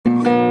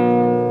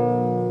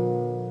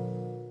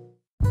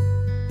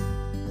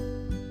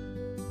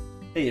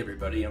Hey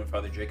everybody, I'm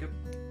Father Jacob.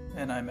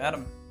 And I'm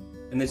Adam.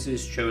 And this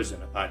is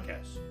Chosen, a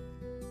podcast.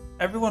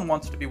 Everyone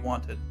wants to be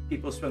wanted.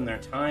 People spend their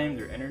time,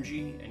 their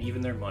energy, and even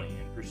their money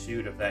in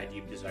pursuit of that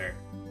deep desire.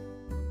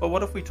 But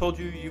what if we told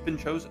you you've been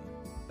chosen?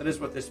 That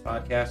is what this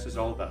podcast is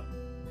all about.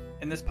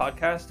 In this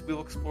podcast, we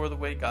will explore the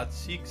way God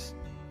seeks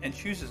and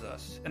chooses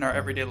us in our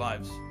everyday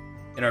lives.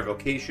 In our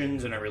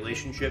vocations, in our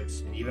relationships,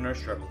 and even our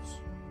struggles.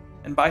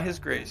 And by His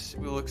grace,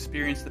 we will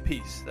experience the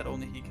peace that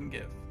only He can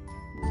give.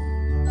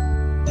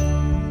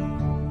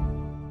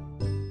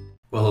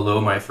 Well,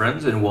 hello, my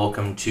friends, and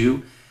welcome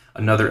to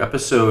another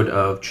episode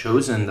of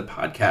Chosen, the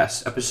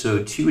podcast,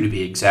 episode 2 to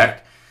be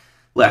exact.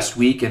 Last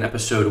week in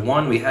episode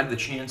 1, we had the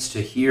chance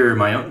to hear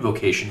my own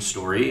vocation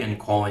story and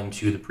calling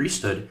to the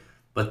priesthood,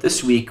 but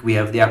this week we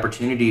have the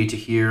opportunity to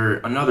hear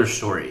another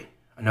story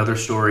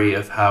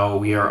of how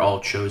we are all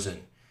chosen.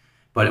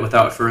 But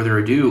without further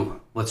ado,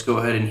 let's go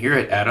ahead and hear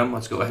it, Adam.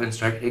 Let's go ahead and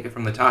take it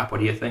from the top.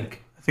 What do you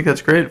think? I think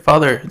that's great.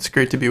 Father, it's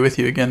great to be with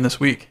you again this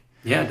week.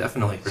 Yeah,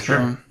 definitely, for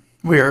sure.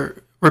 We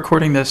are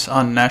recording this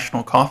on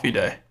National Coffee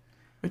Day,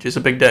 which is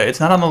a big day. It's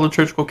not on the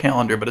liturgical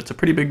calendar, but it's a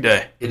pretty big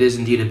day. It is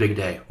indeed a big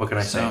day. What can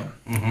I say?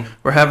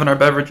 We're having our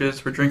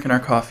beverages, we're drinking our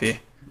coffee,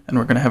 and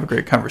we're going to have a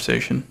great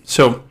conversation.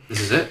 So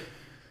This is it?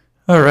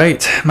 All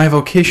right, my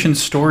vocation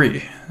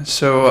story.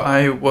 So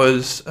I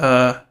was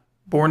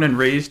born and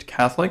raised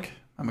Catholic.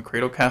 I'm a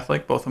cradle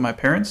Catholic, both of my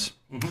parents.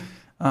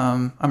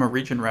 I'm a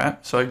region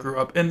rat, so I grew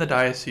up in the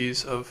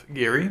Diocese of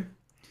Gary.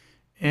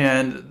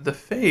 And the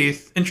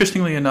faith,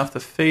 interestingly enough, the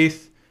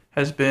faith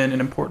has been an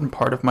important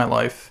part of my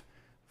life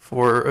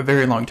for a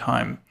very long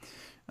time.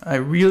 I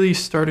really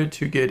started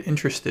to get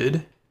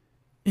interested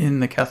in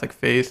the Catholic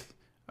faith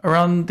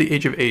around the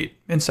age of 8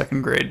 in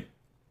second grade.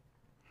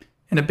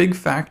 And a big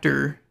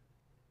factor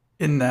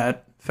in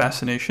that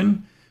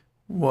fascination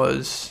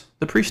was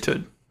the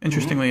priesthood,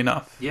 interestingly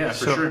enough. Yeah,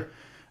 for sure.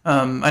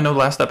 I know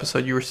last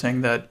episode you were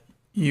saying that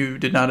you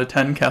did not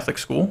attend Catholic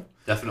school.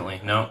 Definitely.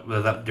 No,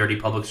 that dirty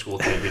public school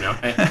kid, you know?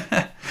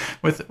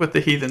 with the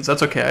heathens.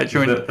 That's okay.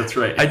 That's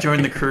right. I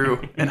joined the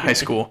crew in high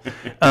school.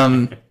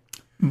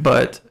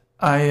 But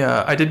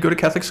I did go to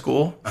Catholic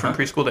school from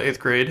preschool to 8th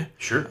grade.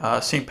 Sure.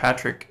 St.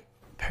 Patrick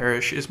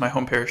Parish is my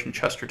home parish in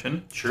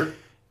Chesterton. Sure.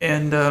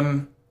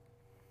 And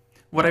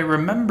what I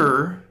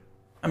remember,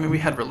 I mean, we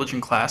had religion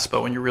class,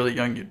 but when you're really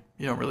young, you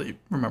don't really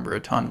remember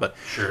a ton. But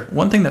Sure.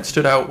 One thing that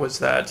stood out was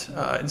that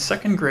in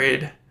second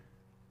grade,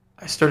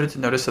 I started to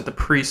notice that the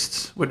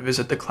priests would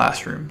visit the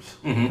classrooms,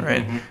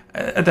 right?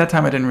 At that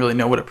time, I didn't really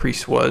know what a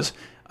priest was,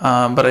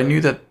 but I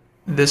knew that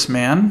this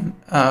man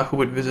who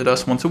would visit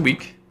us once a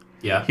week,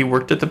 he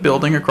worked at the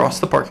building across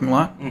the parking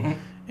lot,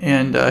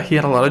 and he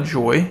had a lot of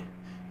joy,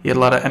 he had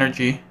a lot of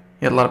energy,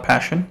 he had a lot of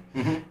passion,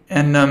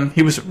 and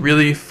he was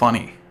really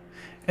funny.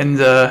 And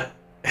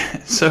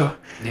so...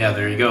 Yeah,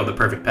 there you go, the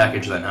perfect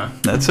package then, huh?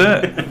 That's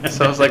it.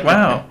 So I was like,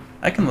 wow,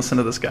 I can listen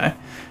to this guy.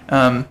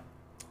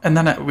 And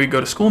then we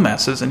go to school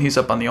masses, and he's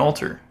up on the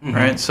altar,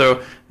 right?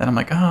 So then I'm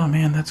like, oh,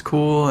 man, that's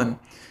cool. And,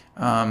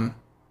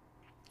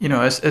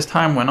 as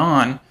time went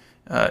on,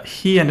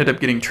 he ended up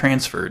getting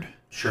transferred.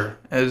 Sure.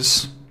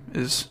 As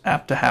is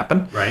apt to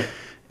happen. Right.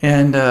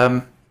 And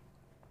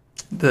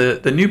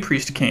the new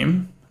priest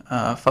came,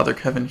 Father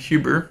Kevin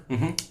Huber,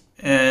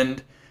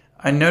 and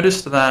I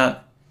noticed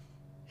that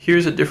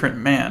here's a different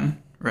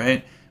man,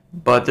 right?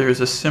 But there's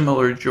a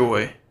similar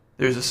joy.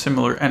 There's a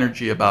similar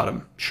energy about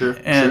him. Sure.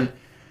 And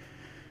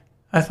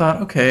I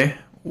thought, okay,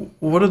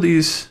 what do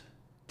these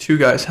two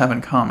guys have in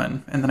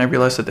common? And then I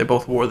realized that they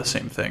both wore the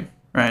same thing,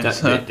 right?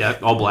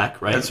 All black,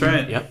 right? That's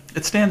right. Yep.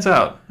 It stands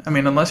out. I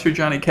mean, unless you're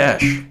Johnny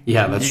Cash.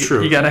 Yeah, that's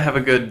true. You gotta have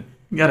a good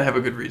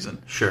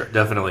reason. Sure,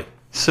 definitely.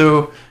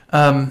 So,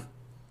 then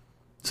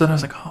I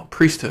was like, oh,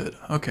 priesthood.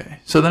 Okay.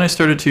 So then I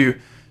started to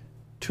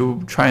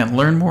try and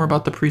learn more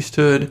about the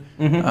priesthood,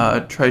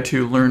 try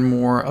to learn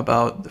more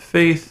about the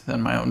faith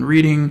and my own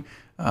reading,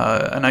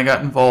 and I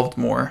got involved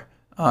more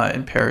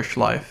in parish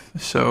life.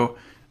 So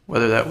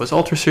whether that was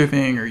altar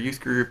serving or youth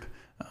group,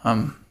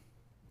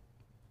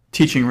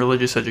 teaching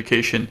religious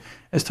education,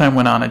 as time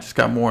went on, I just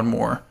got more and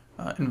more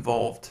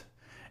involved.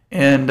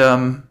 And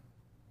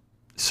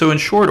so in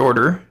short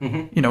order,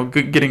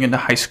 getting into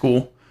high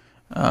school,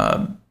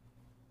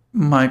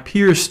 my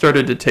peers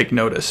started to take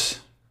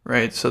notice,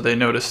 right? So they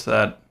noticed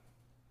that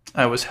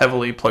I was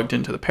heavily plugged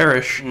into the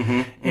parish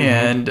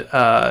and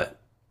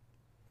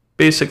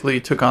basically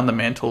took on the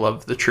mantle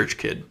of the church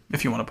kid,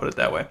 if you want to put it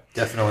that way.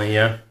 Definitely,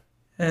 yeah.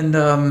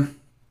 And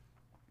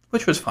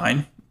which was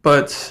fine,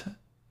 but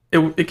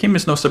it came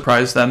as no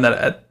surprise then that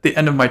at the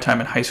end of my time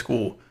in high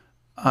school,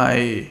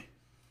 I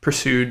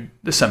pursued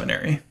the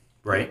seminary.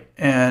 Right.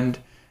 And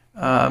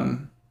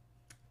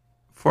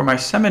for my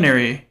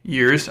seminary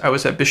years, I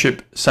was at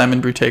Bishop Simon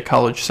Brute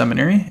College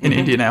Seminary in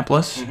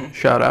Indianapolis.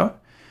 Shout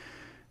out.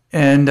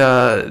 And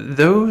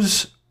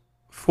those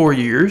 4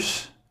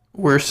 years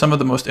were some of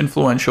the most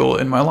influential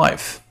in my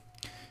life.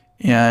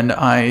 And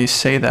I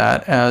say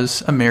that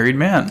as a married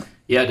man.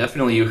 Yeah,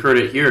 definitely. You heard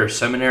it here.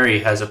 Seminary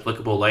has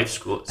applicable life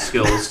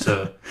skills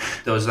to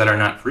those that are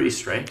not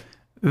priests, right?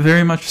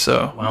 Very much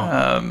so.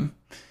 Wow.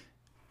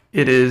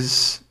 it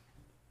is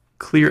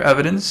clear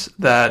evidence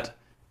that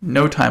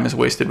no time is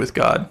wasted with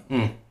God.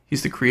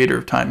 He's the creator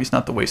of time. He's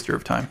not the waster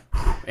of time.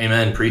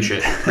 Amen. Preach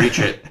it. Preach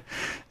it.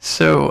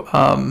 So,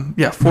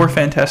 4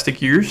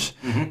 fantastic years,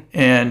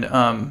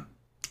 and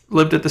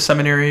lived at the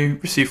seminary,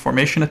 received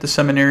formation at the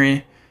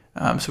seminary.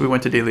 So we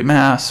went to daily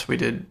mass, we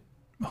did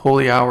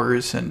holy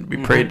hours, and we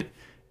prayed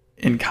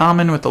in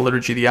common with the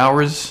Liturgy of the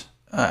Hours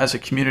as a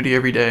community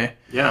every day.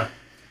 Yeah.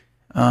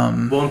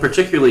 Well, and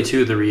particularly,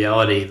 too, the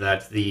reality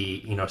that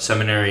the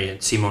seminary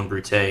in Simon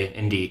Brute,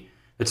 Indy,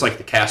 it's like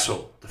the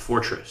castle, the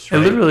fortress, right?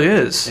 It literally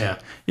is. Yeah.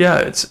 Yeah,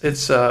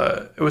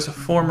 it was a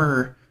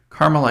former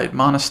Carmelite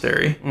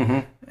monastery,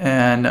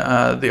 and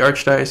the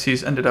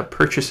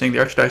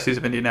Archdiocese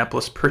of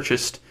Indianapolis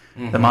purchased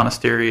the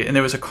monastery, and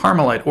there was a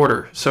Carmelite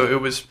order, so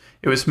it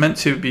was meant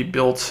to be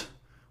built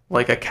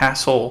like a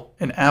castle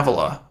in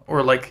Avila,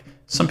 or like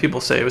some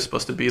people say it was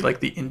supposed to be like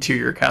the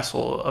interior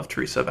castle of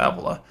Teresa of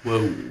Avila.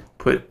 Whoa.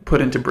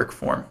 Put into brick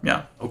form,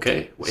 yeah.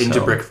 Okay,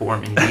 into brick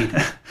form, indeed.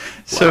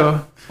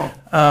 So,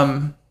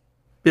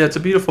 it's a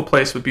beautiful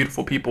place with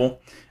beautiful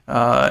people,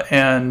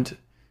 and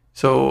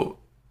so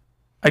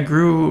I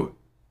grew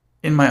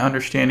in my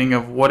understanding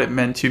of what it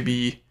meant to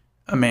be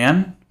a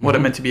man, what it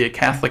meant to be a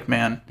Catholic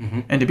man,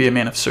 and to be a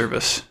man of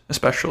service,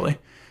 especially.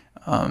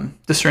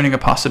 Discerning a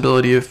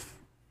possibility of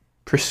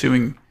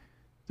pursuing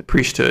the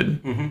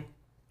priesthood.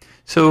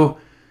 So,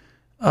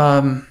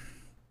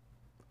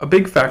 a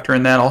big factor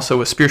in that also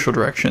was spiritual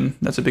direction.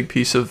 That's a big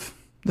piece of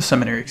the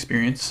seminary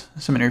experience,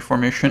 seminary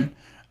formation.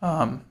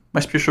 My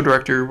spiritual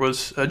director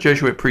was a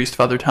Jesuit priest,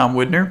 Father Tom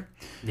Widner.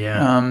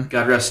 Yeah,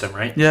 God rest him,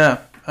 right? Yeah,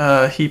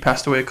 he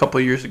passed away a couple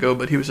of years ago,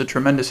 but he was a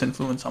tremendous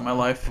influence on my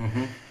life.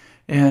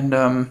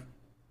 And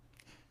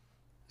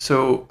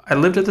so I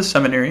lived at the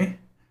seminary.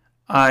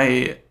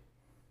 I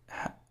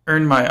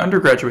earned my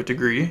undergraduate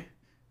degree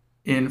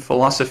in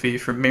philosophy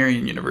from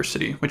Marian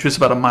University, which was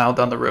about a mile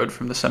down the road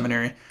from the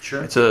seminary.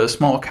 Sure. It's a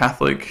small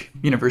Catholic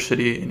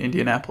university in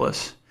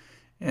Indianapolis.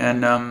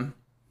 And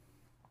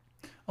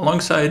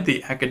alongside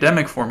the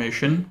academic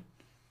formation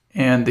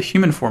and the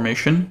human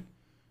formation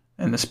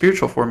and the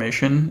spiritual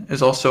formation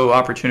is also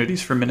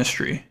opportunities for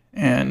ministry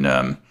and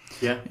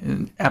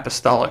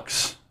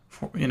apostolics.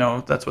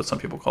 That's what some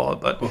people call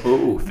it. But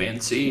oh,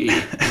 fancy.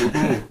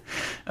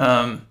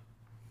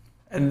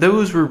 And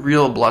those were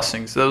real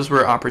blessings. Those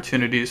were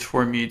opportunities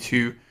for me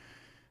to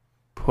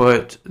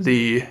put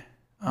the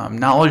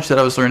knowledge that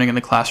I was learning in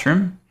the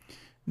classroom,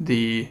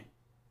 the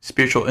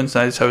spiritual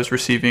insights I was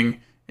receiving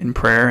in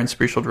prayer and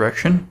spiritual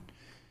direction,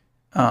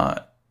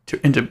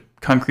 into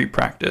concrete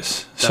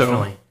practice.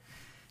 Definitely.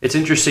 It's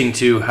interesting,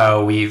 too,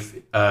 how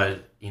we've,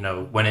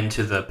 went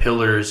into the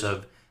pillars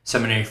of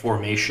seminary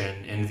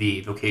formation in the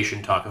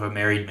vocation talk of a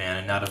married man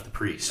and not of the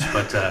priest.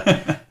 But,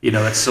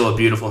 that's still a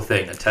beautiful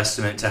thing, a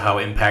testament to how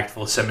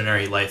impactful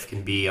seminary life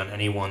can be on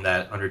anyone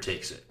that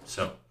undertakes it.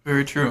 So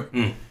very true.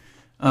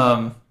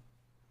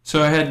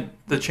 So I had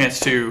the chance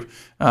to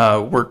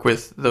work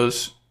with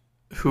those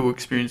who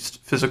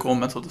experienced physical and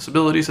mental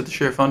disabilities at the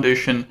Share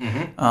Foundation.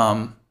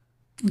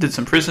 Did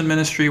some prison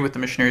ministry with the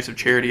Missionaries of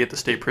Charity at the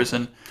state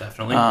prison.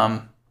 Definitely.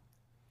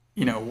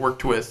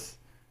 Worked with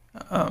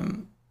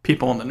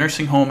people in the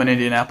nursing home in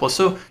Indianapolis.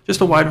 So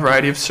just a wide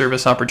variety of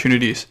service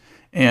opportunities.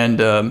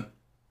 And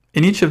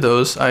in each of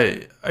those,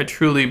 I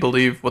truly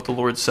believe what the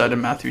Lord said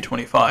in Matthew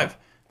 25,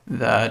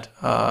 that,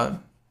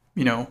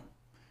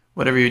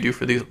 whatever you do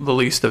for the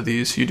least of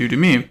these, you do to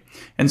me.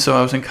 And so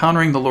I was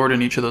encountering the Lord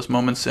in each of those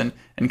moments and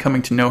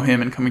coming to know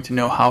him and coming to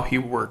know how he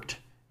worked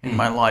in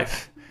my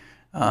life.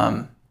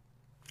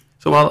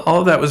 So while all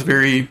of that was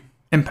very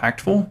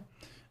impactful,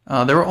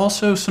 there were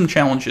also some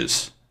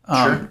challenges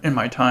in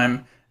my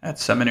time at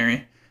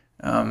seminary.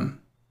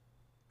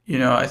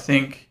 I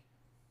think,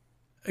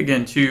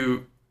 again,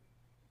 to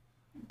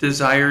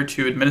desire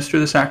to administer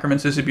the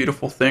sacraments is a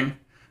beautiful thing.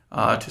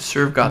 To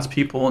serve God's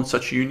people in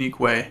such a unique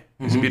way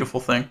is a beautiful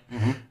thing.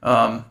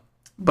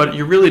 But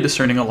you're really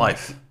discerning a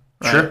life.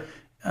 Right? Sure.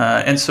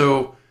 And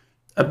so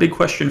a big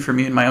question for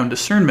me in my own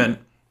discernment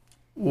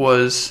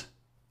was,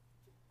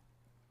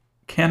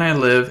 can I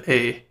live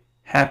a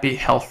happy,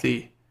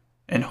 healthy,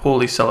 and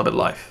holy celibate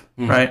life?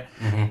 Right?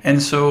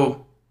 And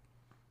so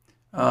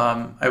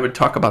I would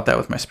talk about that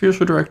with my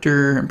spiritual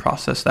director and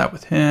process that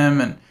with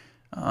him.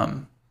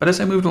 And but as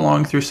I moved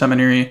along through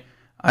seminary,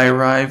 I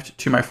arrived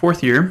to my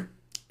 4th year,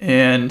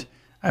 and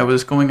I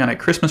was going on a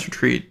Christmas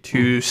retreat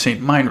to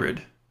St.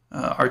 Meinrad,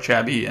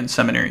 Archabbey and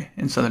Seminary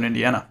in southern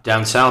Indiana.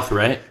 Down south,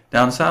 right?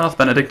 Down south,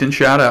 Benedictine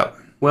shout out.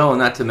 Well,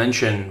 not to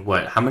mention,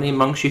 how many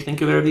monks you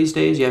think of there these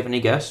days? You have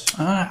any guess?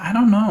 I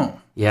don't know.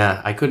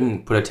 Yeah, I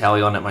couldn't put a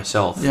tally on it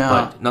myself. Yeah.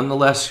 But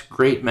nonetheless,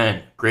 great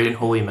men, great and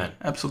holy men.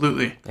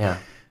 Absolutely. Yeah.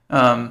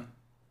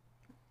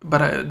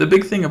 But the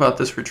big thing about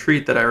this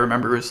retreat that I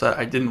remember is that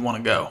I didn't want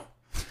to go.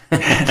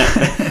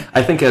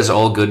 I think as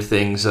all good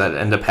things that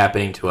end up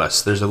happening to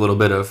us, there's a little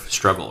bit of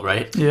struggle,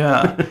 right?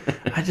 Yeah.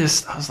 I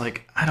was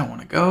like, I don't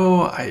want to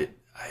go. I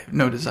have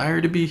no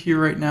desire to be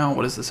here right now.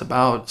 What is this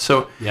about?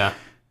 So yeah,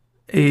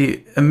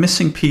 a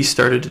missing piece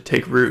started to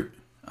take root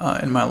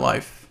in my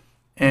life.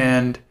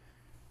 And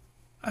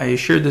I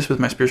shared this with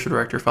my spiritual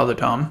director, Father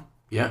Tom.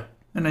 Yeah.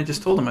 And I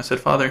just told him, I said,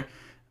 Father,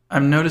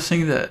 I'm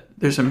noticing that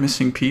there's a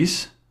missing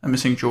piece, a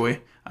missing joy.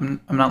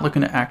 I'm not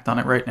looking to act on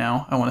it right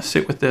now. I want to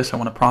sit with this. I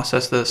want to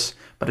process this,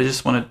 but I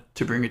just wanted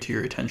to bring it to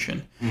your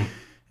attention.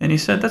 And he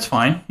said, that's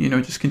fine.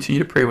 Just continue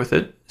to pray with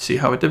it, see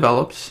how it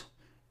develops.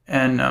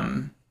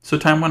 And so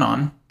time went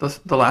on.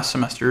 The last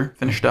semester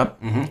finished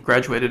up,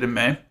 graduated in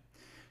May.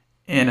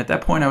 And at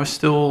that point, I was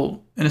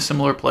still in a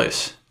similar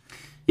place.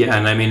 Yeah,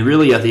 and I mean,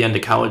 really at the end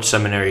of college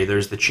seminary,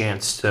 there's the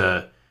chance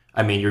to,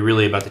 you're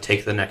really about to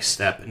take the next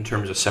step in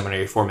terms of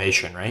seminary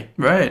formation, right?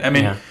 Right.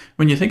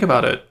 When you think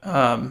about it,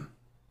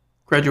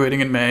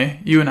 graduating in May,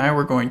 you and I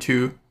were going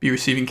to be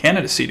receiving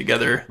candidacy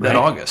together that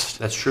August.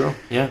 That's true,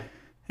 yeah.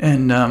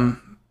 And,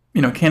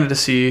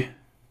 candidacy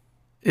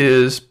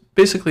is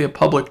basically a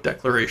public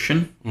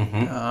declaration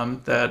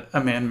that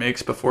a man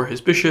makes before his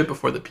bishop,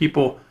 before the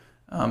people,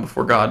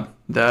 before God,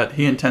 that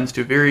he intends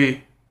to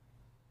very,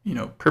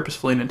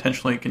 purposefully and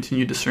intentionally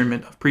continue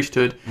discernment of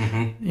priesthood.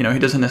 He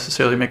doesn't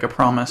necessarily make a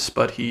promise,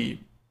 but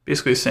he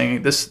basically is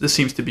saying, this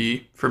seems to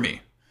be for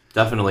me.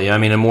 Definitely.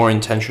 A more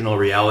intentional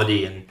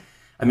reality. And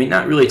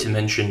not really to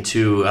mention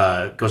too,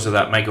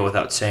 might go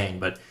without saying,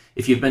 but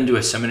if you've been to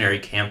a seminary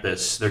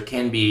campus, there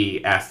can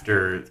be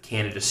after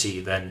candidacy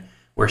then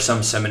where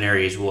some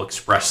seminaries will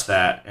express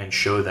that and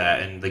show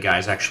that, and the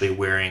guy's actually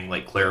wearing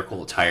like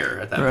clerical attire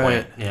at that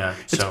point. Yeah.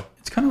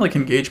 It's kind of like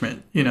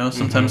engagement,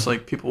 sometimes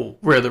like people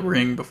wear the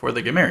ring before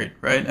they get married,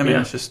 right?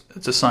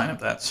 It's a sign of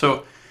that.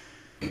 So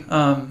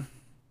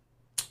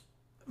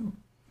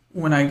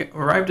when I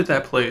arrived at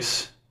that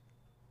place,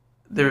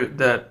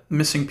 that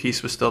missing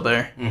piece was still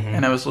there,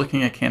 and I was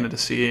looking at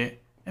candidacy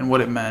and what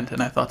it meant,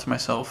 and I thought to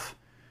myself,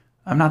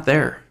 I'm not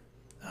there.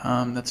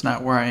 That's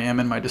not where I am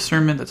in my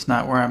discernment. That's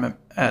not where I'm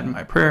at in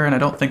my prayer, and I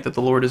don't think that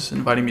the Lord is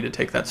inviting me to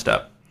take that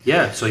step.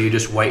 Yeah, so you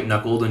just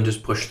white-knuckled and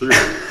just push through,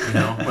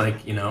 no.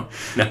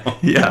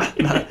 Yeah,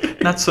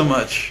 not so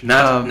much.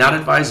 Not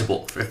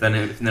advisable, if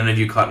none of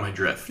you caught my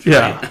drift.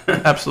 Yeah,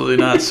 right? Absolutely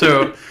not.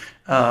 So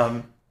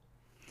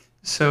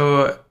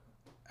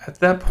at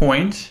that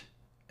point,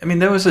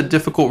 that was a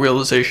difficult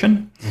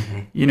realization.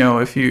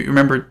 If you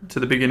remember to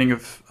the beginning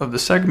of the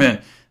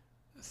segment,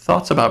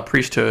 thoughts about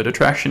priesthood,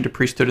 attraction to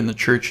priesthood in the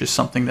church is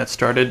something that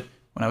started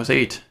when I was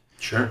 8.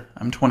 Sure.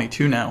 I'm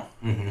 22 now.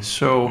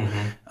 So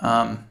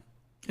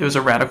it was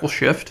a radical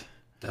shift.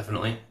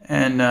 Definitely.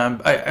 And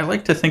I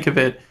like to think of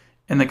it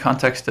in the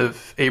context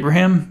of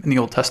Abraham in the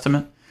Old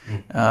Testament.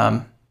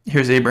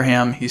 Here's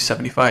Abraham. He's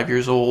 75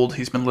 years old.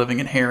 He's been living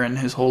in Haran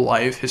his whole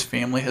life. His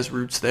family has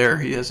roots there.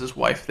 He has his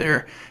wife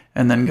there.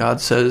 And then God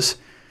says,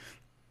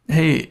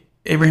 hey,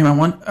 Abraham,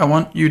 I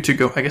want you to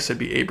go. I guess it'd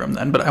be Abram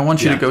then, but I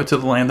want you to go to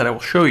the land that I will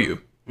show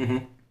you.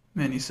 And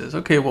he says,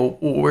 okay, well,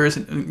 where is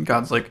it? And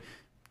God's like,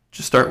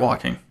 just start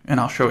walking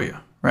and I'll show you,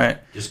 right?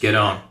 Just get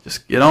on.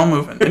 Just get on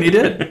moving. And he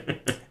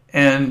did.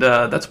 And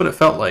that's what it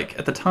felt like.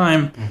 At the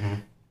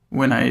time,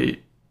 when I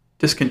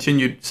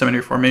discontinued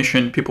seminary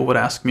formation, people would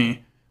ask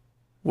me,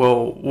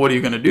 well, what are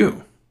you going to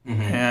do?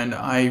 And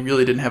I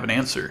really didn't have an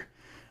answer.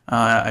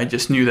 I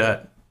just knew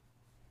that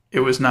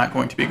it was not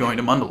going to be going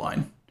to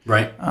Mundelein.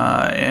 Right.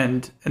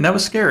 And that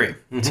was scary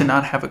to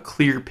not have a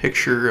clear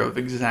picture of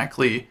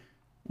exactly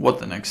what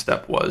the next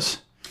step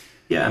was.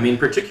 Yeah,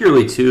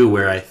 particularly too,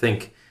 where I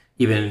think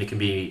even it can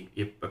be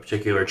a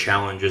particular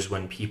challenge is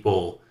when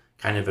people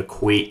kind of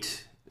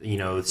equate,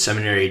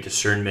 seminary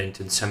discernment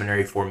and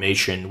seminary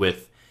formation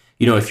with,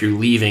 if you're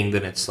leaving,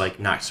 then it's like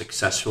not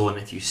successful, and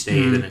if you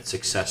stay, then it's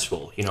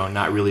successful.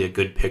 Not really a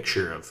good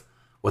picture of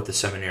what the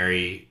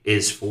seminary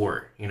is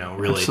for.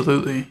 Really.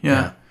 Absolutely,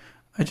 yeah.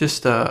 I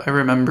just I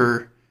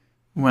remember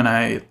when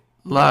I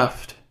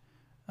left,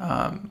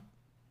 I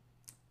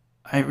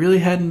really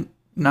had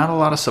not a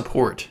lot of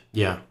support.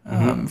 Yeah.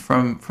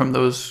 From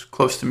those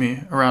close to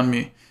me, around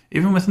me,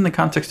 even within the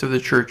context of the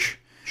church.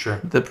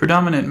 Sure. The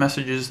predominant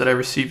messages that I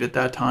received at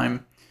that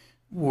time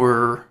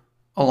were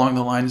along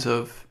the lines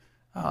of,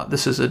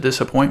 "This is a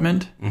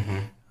disappointment.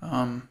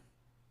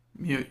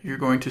 You're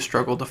going to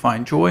struggle to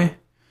find joy.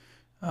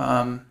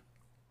 You're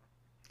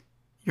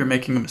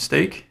making a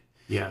mistake."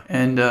 Yeah.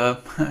 And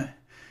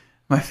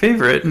my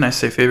favorite, and I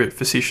say favorite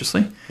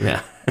facetiously.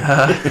 Yeah.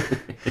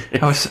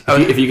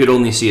 If you could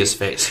only see his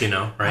face,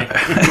 right?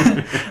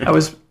 I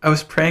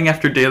was praying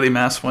after daily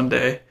mass one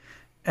day,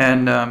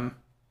 and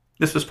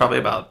this was probably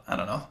about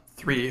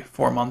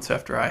 3-4 months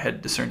after I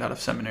had discerned out of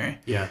seminary.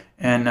 Yeah.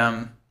 And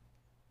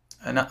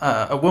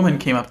a woman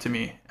came up to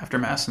me after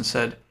mass and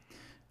said,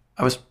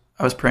 I was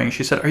praying.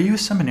 She said, "Are you a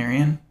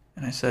seminarian?"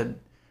 And I said,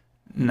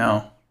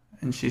 "No."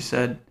 And she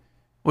said,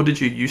 "Well, did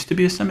you used to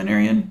be a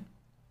seminarian?"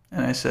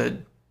 And I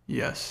said,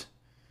 "Yes."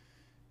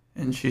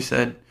 And she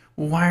said,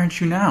 "Well, why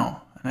aren't you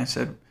now?" And I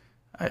said,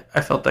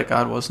 I felt that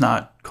God was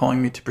not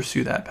calling me to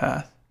pursue that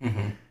path.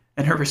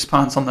 And her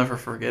response, I'll never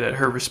forget it.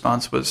 Her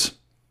response was,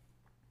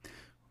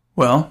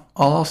 "Well,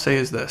 all I'll say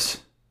is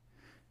this.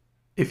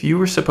 If you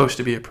were supposed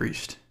to be a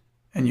priest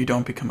and you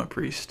don't become a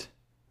priest,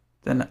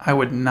 then I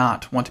would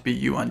not want to be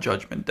you on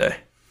Judgment Day."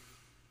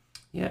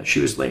 Yeah, she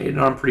was laying it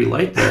on pretty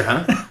light there,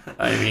 huh?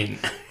 I mean,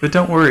 But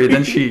don't worry.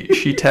 Then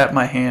she tapped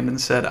my hand and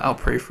said, "I'll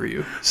pray for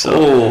you." So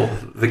oh,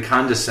 the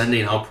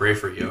condescending, I'll pray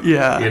for you.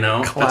 Yeah, You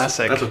know?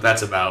 classic. That's what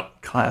that's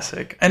about.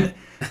 classic. And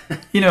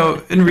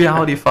in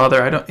reality,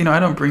 Father, I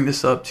don't bring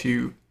this up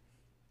to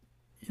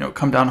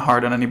come down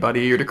hard on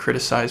anybody or to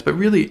criticize, but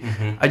really,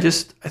 Mm-hmm. I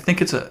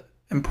think it's a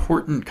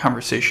important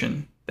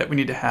conversation that we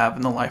need to have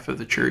in the life of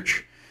the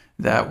church.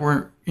 That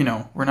we're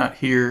not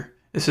here.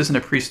 This isn't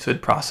a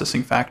priesthood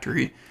processing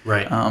factory.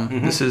 Right.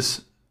 This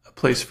is a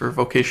place for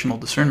vocational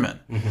discernment.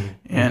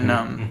 And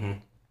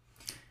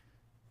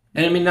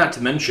And I mean, not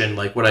to mention,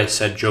 like what I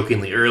said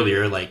jokingly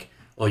earlier, like,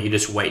 oh, you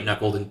just white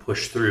knuckled and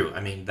pushed through.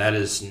 I mean, that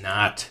is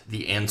not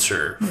the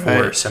answer for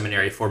Right.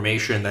 seminary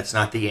formation. That's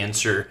not the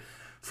answer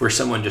for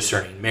someone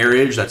discerning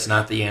marriage. That's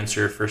not the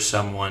answer for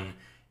someone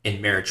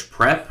in marriage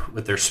prep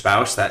with their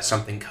spouse. That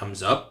something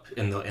comes up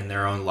in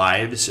their own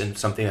lives and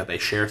something that they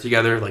share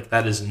together. Like,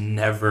 that is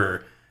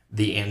never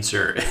the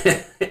answer.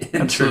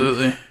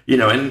 absolutely.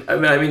 And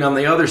I mean, on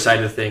the other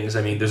side of things,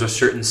 I mean, there's a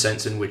certain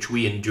sense in which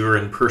we endure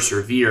and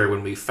persevere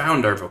when we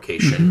found our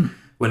vocation,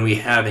 when we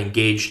have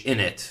engaged in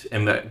it,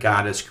 and that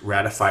God has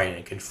ratified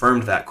and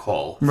confirmed that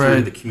call through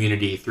Right. the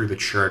community, through the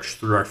church,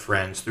 through our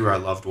friends, through our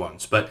loved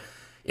ones. But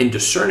in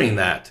discerning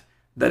that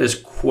is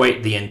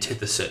quite the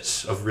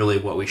antithesis of really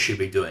what we should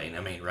be doing.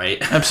 I mean, right?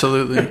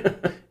 Absolutely.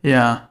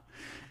 Yeah.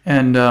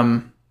 And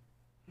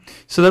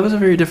so that was a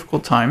very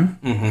difficult time.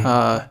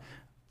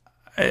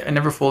 I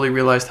never fully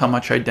realized how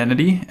much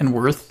identity and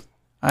worth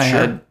I Sure.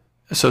 had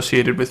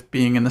associated with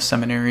being in the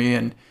seminary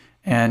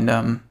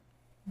and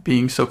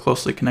being so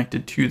closely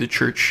connected to the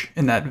church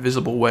in that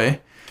visible way.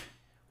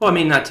 Well, I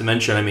mean, not to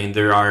mention, I mean,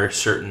 there are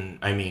certain,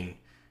 I mean,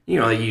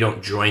 you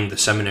don't join the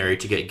seminary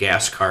to get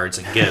gas cards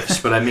and gifts,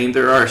 but I mean,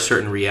 there are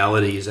certain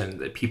realities and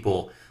that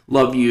people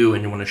love you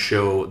and want to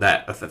show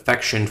that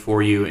affection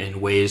for you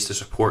in ways to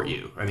support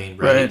you. I mean,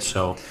 right?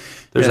 So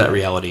there's Yeah. that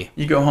reality.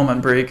 You go home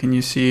on break and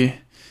you see,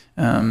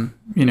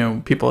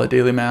 people at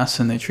daily mass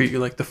and they treat you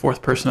like the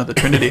fourth person of the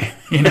Trinity,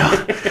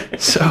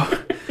 So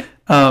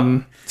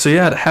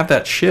yeah, to have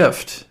that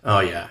shift, Oh,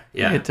 yeah.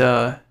 Yeah. it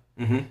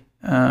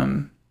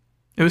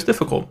was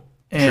difficult.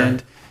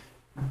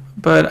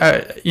 But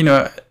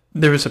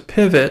there was a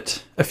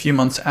pivot a few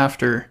months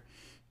after,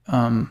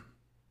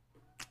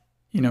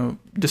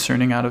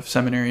 discerning out of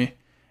seminary,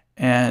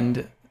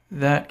 and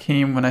that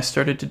came when I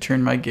started to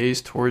turn my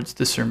gaze towards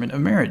discernment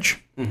of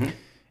marriage.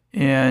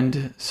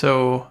 And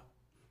so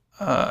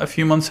a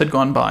few months had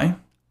gone by,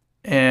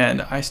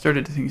 and I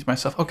started to think to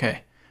myself,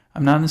 okay,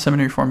 I'm not in the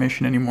seminary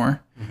formation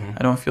anymore.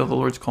 I don't feel the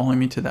Lord's calling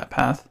me to that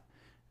path.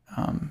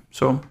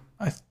 So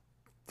I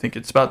think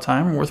it's about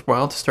time,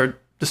 worthwhile, to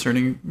start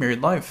discerning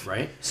married life.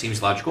 Right?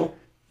 Seems logical.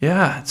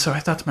 Yeah. So I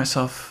thought to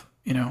myself,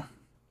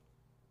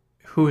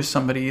 who is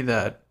somebody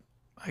that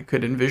I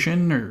could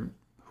envision or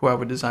who I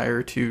would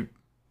desire to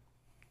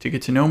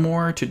get to know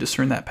more, to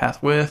discern that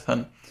path with.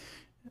 And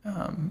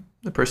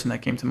the person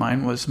that came to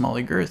mind was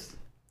Molly Girth,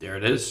 There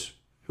it is.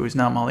 who is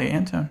now Molly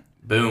Antone.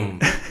 Boom.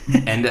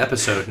 End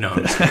episode. No,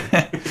 I'm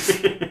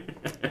just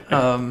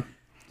kidding.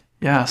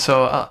 Yeah,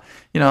 so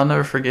I'll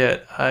never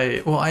forget.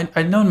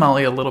 I'd known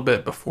Molly a little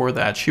bit before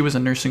that. She was a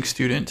nursing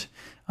student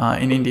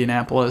in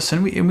Indianapolis,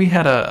 and we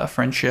had a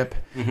friendship.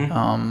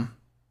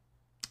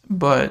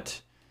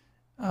 But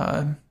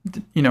I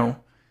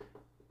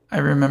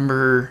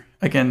remember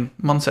again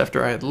months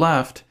after I had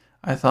left,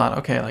 I thought,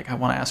 okay, like I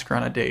want to ask her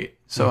on a date.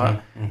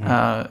 So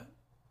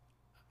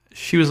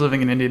she was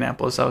living in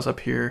Indianapolis. I was up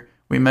here.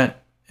 We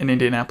met in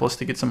Indianapolis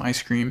to get some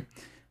ice cream.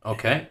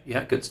 Okay.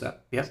 Yeah, good stuff.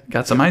 Yeah.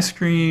 Got some ice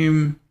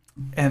cream,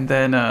 and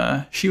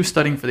then she was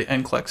studying for the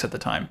NCLEX at the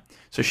time,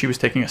 so she was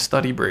taking a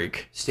study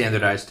break.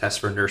 Standardized test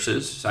for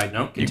nurses. Side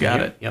note. You got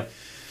Continue. it. Yep.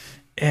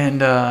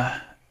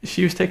 And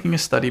she was taking a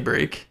study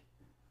break,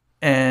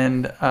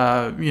 and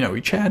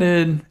we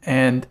chatted,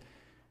 and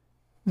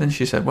then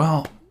she said,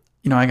 "Well,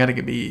 I got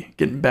to be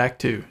getting back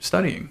to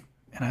studying."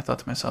 And I thought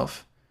to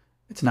myself,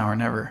 "It's now or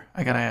never.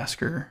 I got to ask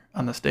her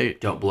on this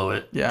date." Don't blow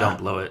it. Yeah. Don't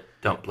blow it.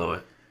 Don't blow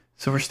it.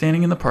 So we're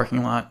standing in the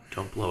parking lot.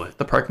 Don't blow it.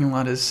 The parking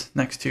lot is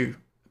next to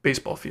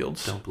baseball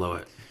fields. Don't blow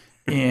it.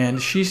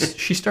 And she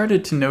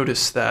started to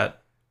notice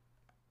that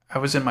I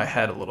was in my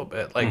head a little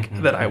bit, like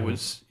that I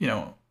was,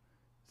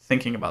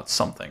 thinking about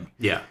something.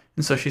 Yeah.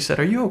 And so she said,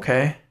 "Are you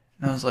okay?"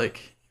 And I was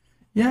like,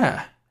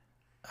 "Yeah."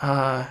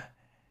 And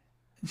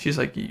she's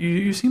like,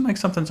 "You seem like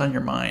something's on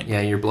your mind."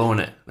 Yeah, you're blowing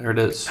it. There it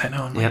is. I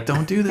know. I'm Yep. like,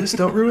 "Don't do this.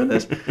 Don't ruin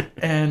this."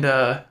 And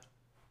I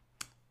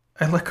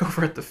look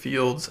over at the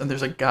fields, and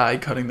there's a guy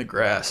cutting the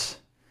grass.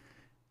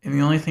 And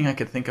the only thing I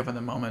could think of in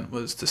the moment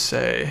was to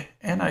say,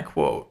 and I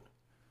quote,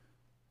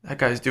 "That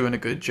guy's doing a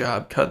good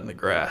job cutting the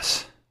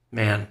grass."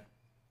 Man,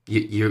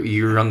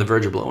 you're on the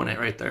verge of blowing it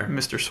right there.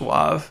 Mr.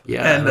 Suave.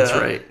 Yeah, And, that's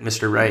right.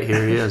 Mr. Right,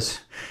 here he is.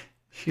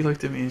 She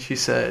looked at me and she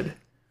said,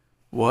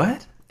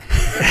 "What?"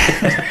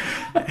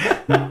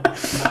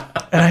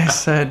 And I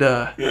said,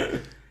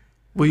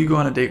 "Will you go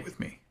on a date with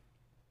me?"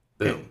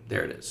 Boom.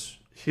 There it is.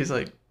 She's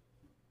like,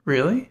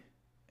 "Really?"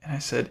 And I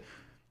said,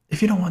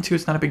 if you don't want to,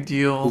 it's not a big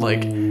deal.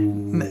 Like,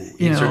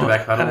 you start to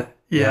backpedal.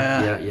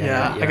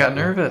 Yeah. I got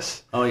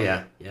nervous. Oh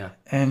yeah.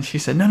 And she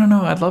said,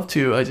 no, I'd love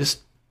to. I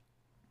just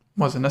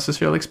wasn't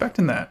necessarily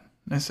expecting that.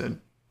 And I said,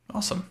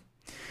 awesome.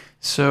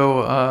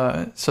 So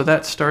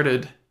that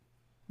started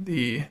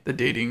the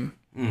dating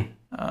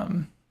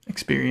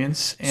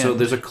experience. And so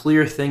there's a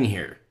clear thing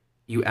here.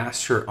 You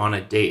asked her on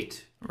a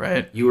date.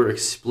 Right. You were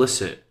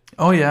explicit.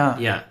 Oh yeah.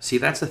 Yeah. See,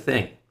 that's the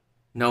thing.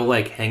 No,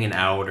 like hanging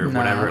out or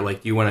whatever.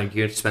 Like you want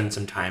to spend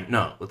some time.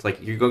 No, it's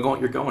like you're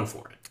going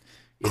for it.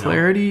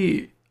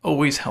 Clarity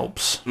always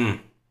helps.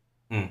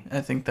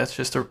 I think that's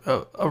just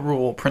a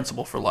rule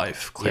principle for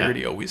life.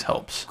 Clarity always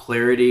helps.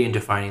 Clarity in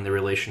defining the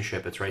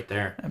relationship. It's right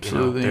there.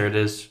 Absolutely. There it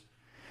is.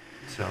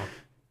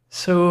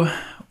 So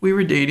we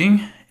were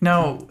dating.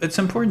 Now, it's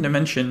important to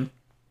mention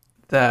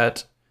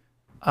that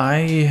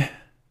I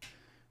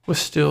was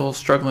still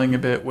struggling a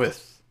bit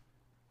with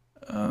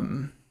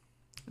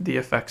the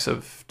effects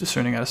of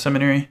discerning out of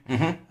seminary,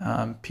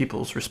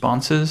 people's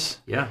responses.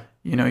 Yeah.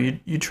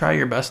 You try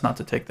your best not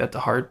to take that to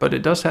heart, but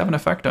it does have an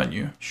effect on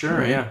you. Sure,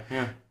 right?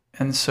 Yeah.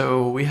 And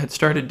so we had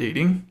started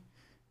dating,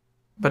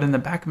 but in the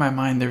back of my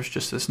mind, there's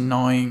just this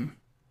gnawing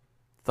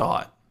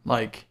thought,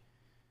 like,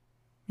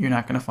 you're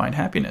not going to find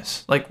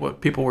happiness. Like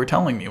what people were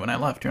telling me when I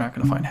left. You're not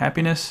going to find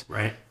happiness.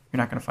 Right. You're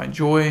not going to find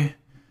joy.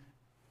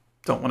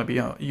 Don't want to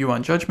be you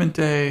on Judgment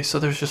Day. So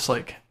there's just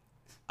like,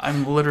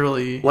 I'm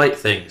literally... Light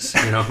things,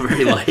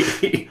 very light.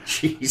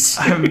 Jeez.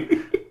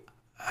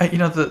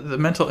 The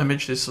mental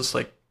image is just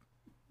like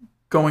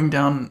going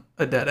down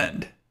a dead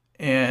end.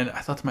 And I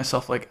thought to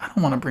myself, like, I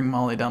don't want to bring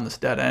Molly down this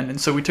dead end.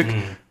 And so we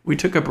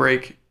took a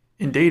break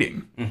in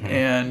dating.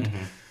 And,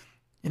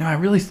 I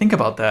really think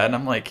about that. And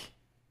I'm like,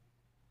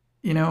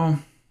 it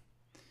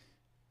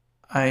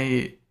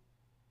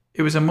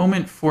was a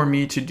moment for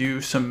me to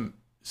do some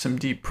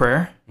deep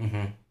prayer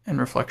and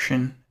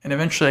reflection. And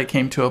eventually I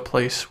came to a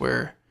place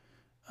where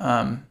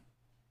I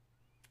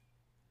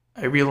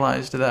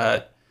realized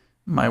that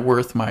my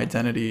worth, my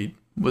identity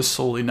was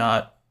solely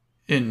not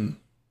in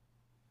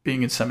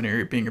being in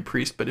seminary, being a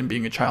priest, but in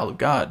being a child of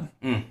God.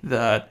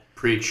 That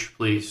preach,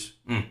 please.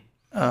 And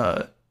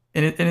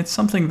it's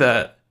something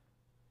that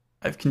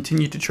I've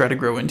continued to try to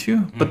grow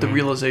into, but the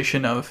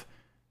realization of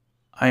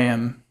I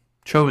am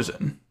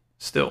chosen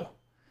still.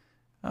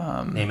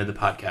 Name of the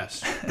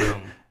podcast.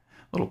 Boom.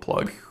 Little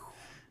plug.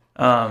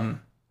 And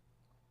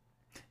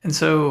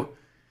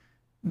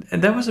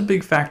that was a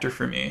big factor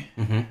for me.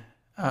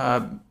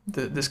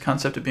 This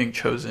concept of being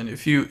chosen.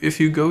 If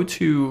you go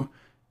to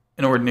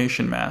an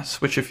ordination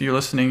mass, which if you're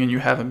listening and you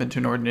haven't been to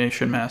an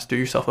ordination mass, do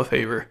yourself a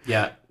favor.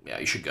 Yeah,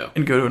 you should go.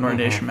 And go to an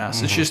ordination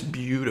mass. It's just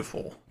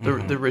beautiful.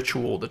 The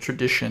ritual, the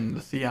tradition,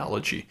 the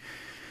theology.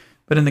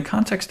 But in the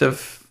context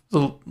of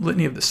the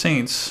Litany of the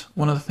Saints,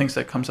 one of the things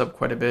that comes up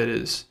quite a bit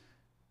is,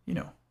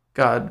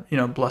 God,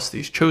 bless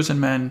these chosen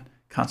men,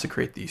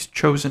 consecrate these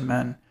chosen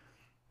men.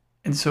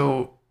 And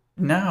so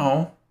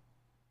now,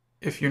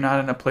 if you're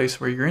not in a place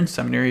where you're in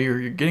seminary or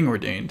you're getting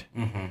ordained,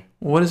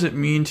 what does it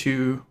mean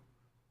to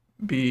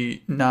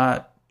be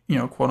not,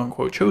 quote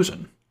unquote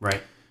chosen?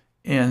 Right.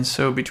 And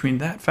so between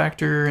that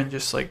factor and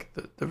just like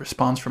the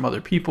response from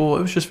other people,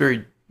 it was just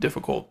very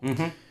difficult.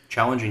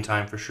 Challenging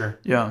time for sure.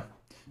 Yeah.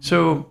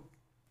 So,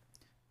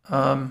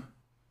 but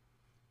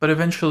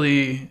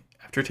eventually,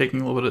 after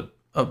taking a little bit of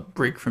a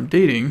break from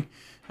dating,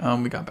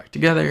 we got back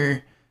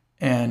together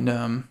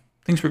and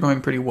things were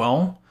going pretty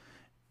well.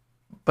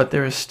 But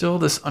there is still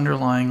this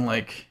underlying,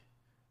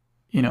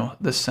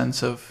 this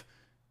sense of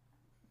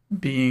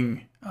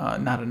being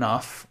not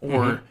enough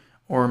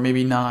or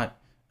maybe not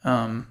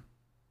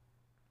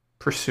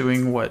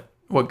pursuing what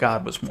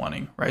God was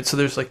wanting, right? So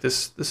there's like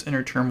this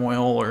inner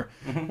turmoil or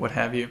what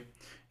have you.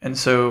 And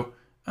so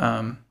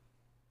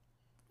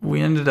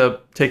we ended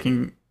up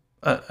taking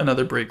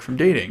another break from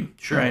dating,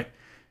 right?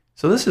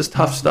 So this is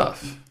tough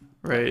stuff,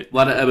 right? A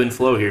lot of ebb and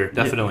flow here,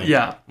 definitely.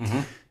 Yeah.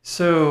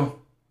 So,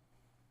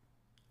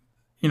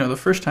 the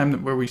first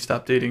time where we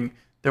stopped dating,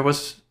 there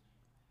was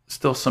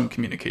still some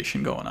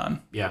communication going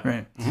on. Yeah.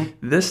 Right.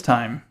 This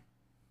time,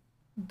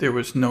 there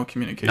was no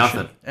communication.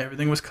 Nothing.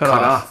 Everything was cut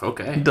off.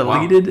 Okay.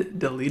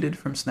 Deleted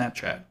from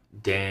Snapchat.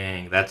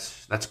 Dang,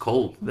 that's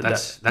cold.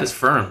 That's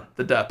firm.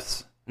 The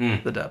depths.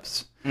 The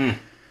depths.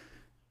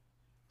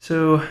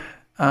 So,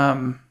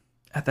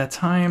 at that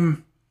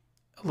time,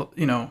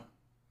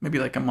 maybe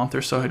like a month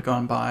or so had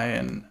gone by,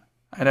 and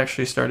I'd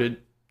actually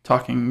started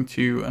talking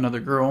to another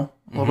girl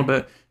a little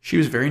bit. She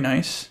was very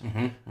nice,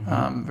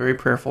 very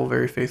prayerful,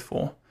 very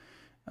faithful.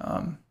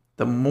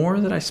 The more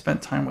that I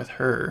spent time with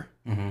her,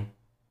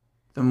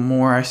 the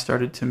more I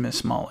started to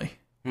miss Molly.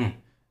 And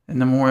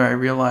the more I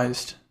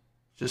realized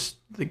just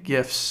the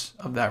gifts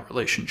of that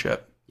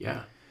relationship.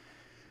 Yeah.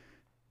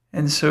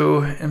 And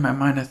so in my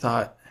mind, I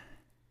thought,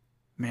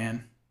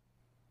 man,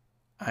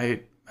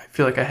 I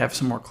feel like I have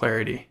some more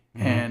clarity.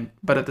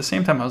 But at the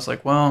same time, I was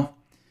like, well,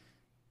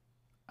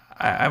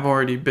 I've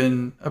already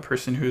been a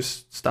person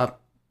who's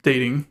stopped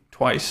dating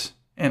twice,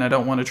 and I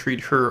don't want to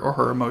treat her or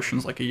her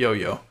emotions like a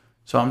yo-yo.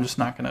 So I'm just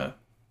not going to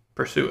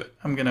pursue it.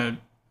 I'm going to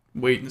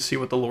wait and see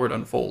what the Lord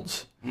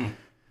unfolds. Mm.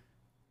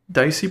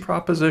 Dicey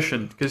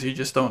proposition, because you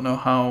just don't know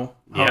how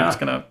it's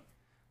going to...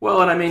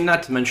 Well, and I mean,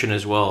 not to mention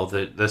as well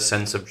the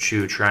sense of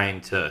Chu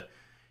trying to,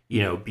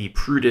 be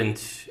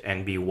prudent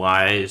and be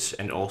wise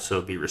and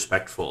also be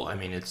respectful. I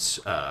mean, it's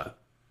a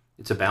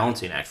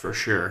balancing act for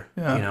sure.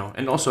 Yeah.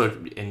 And also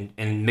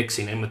in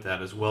mixing in with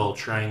that as well,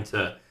 trying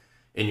to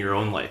in your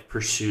own life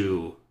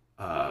pursue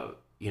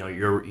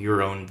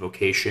your own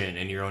vocation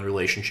and your own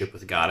relationship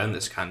with God in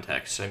this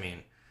context. I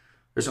mean,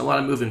 there's a lot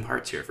of moving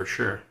parts here for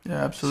sure.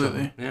 Yeah,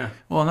 absolutely. So, yeah.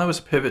 Well, and that was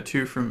a pivot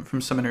too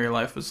from seminary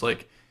life. Was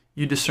like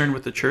you discern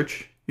with the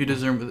church, you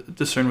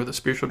discern with a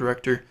spiritual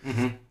director,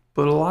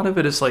 but a lot of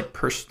it is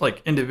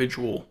like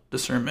individual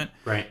discernment.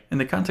 Right. In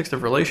the context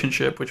of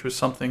relationship, which was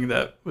something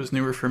that was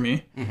newer for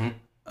me,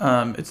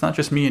 it's not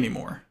just me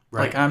anymore.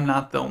 Right. Like I'm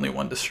not the only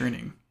one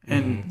discerning,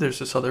 and there's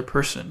this other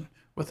person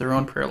with their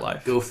own prayer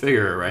life. Go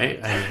figure,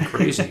 right? I mean,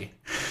 crazy.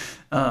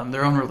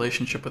 Their own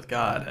relationship with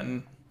God,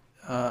 and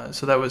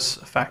so that was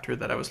a factor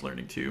that I was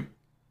learning too.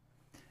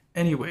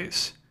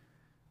 Anyways,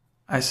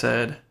 I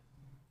said,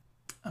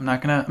 I'm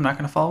not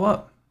gonna follow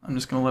up. I'm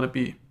just gonna let it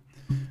be.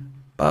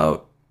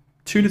 About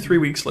 2 to 3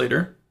 weeks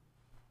later,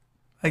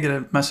 I get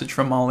a message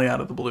from Molly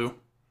out of the blue.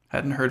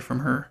 Hadn't heard from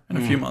her in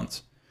a few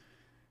months,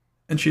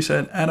 and she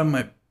said, "Adam,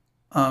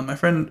 my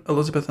friend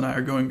Elizabeth and I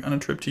are going on a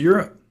trip to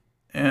Europe,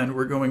 and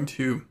we're going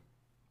to,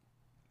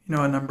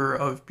 a number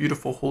of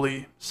beautiful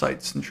holy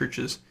sites and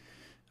churches.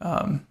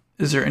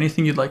 Is there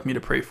anything you'd like me to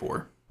pray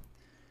for?"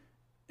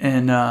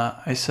 And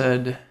I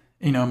said,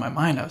 in my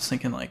mind, I was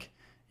thinking like,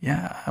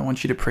 yeah, I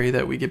want you to pray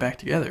that we get back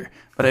together.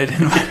 But I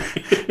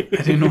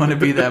didn't want to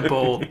be that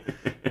bold.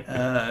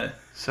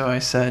 So I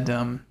said,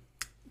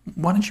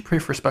 why don't you pray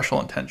for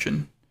special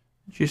intention?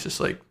 She's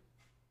just like,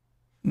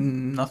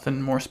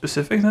 nothing more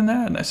specific than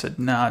that? And I said,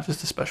 nah,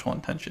 just a special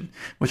intention,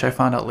 which I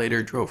found out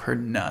later drove her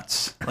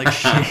nuts. Like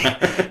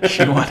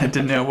she wanted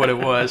to know what it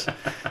was.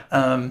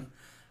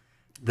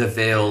 The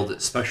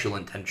veiled special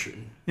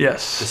intention.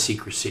 Yes. The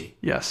secrecy.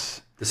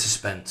 Yes. The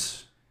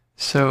suspense.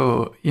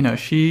 So,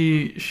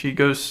 she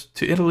goes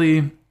to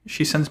Italy.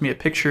 She sends me a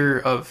picture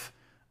of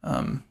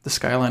the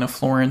skyline of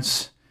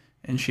Florence.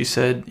 And she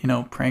said,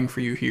 praying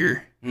for you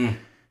here. And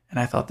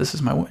I thought, this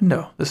is my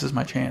window. This is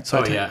my chance. So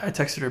I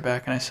texted her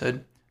back and I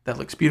said, that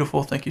looks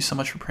beautiful. Thank you so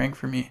much for praying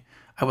for me.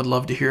 I would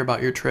love to hear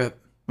about your trip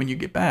when you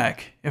get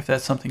back, if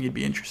that's something you'd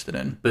be interested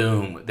in.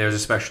 Boom. There's a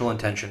special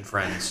intention,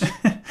 friends.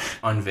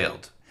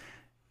 Unveiled.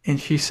 And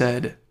she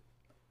said,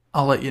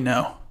 I'll let you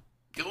know.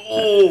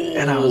 Oh,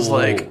 and I was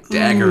like,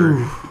 dagger.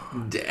 Ooh.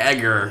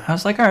 Dagger. I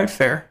was like, all right,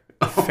 fair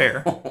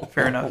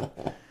enough.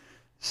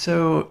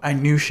 So I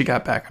knew she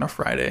got back on a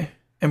Friday,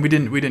 and we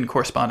didn't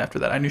correspond after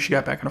that. I knew she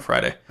got back on a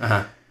Friday.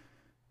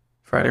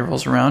 Friday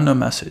rolls around, no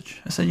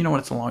message. I said, you know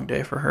what? It's a long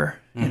day for her.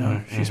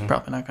 She's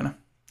probably not gonna.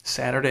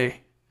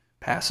 Saturday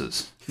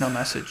passes, no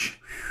message.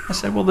 I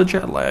said, well, the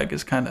jet lag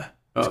is kind of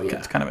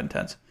it's kind of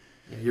intense.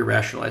 Yeah, you're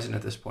rationalizing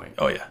at this point.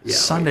 Oh yeah.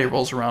 Sunday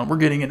rolls around. We're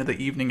getting into the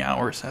evening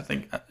hours. I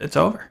think it's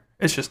over.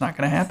 It's just not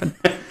going to happen.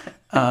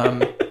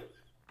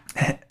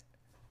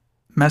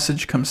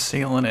 Message comes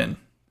sailing in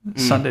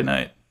Sunday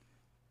night.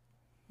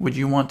 Would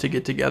you want to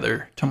get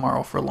together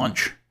tomorrow for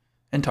lunch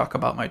and talk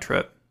about my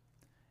trip?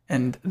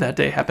 And that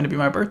day happened to be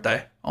my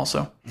birthday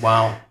also.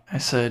 Wow. I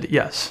said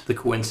yes. The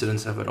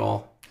coincidence of it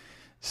all.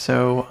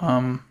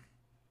 So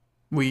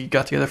we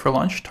got together for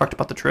lunch, talked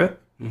about the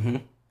trip,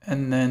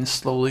 and then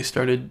slowly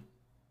started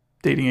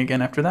dating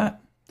again after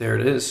that. There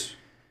it is.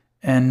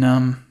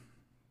 And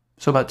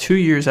so about 2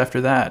 years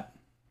after that,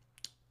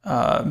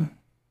 I,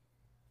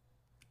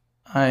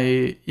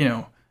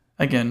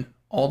 again,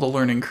 all the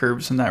learning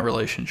curves in that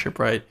relationship,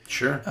 right?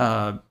 Sure.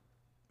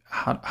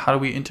 How do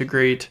we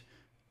integrate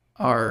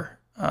our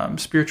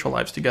spiritual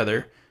lives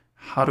together?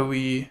 How do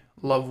we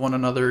love one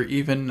another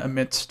even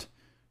amidst,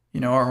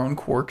 our own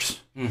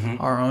quirks,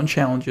 our own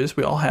challenges?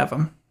 We all have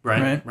them.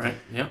 Right.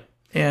 Yeah.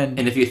 And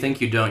if you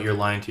think you don't, you're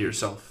lying to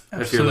yourself.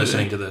 Absolutely. If you're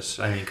listening to this,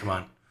 I mean, come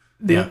on.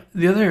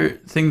 The other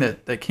thing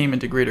that came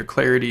into greater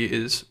clarity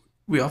is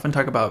we often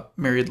talk about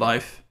married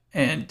life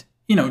and,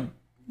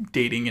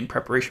 dating in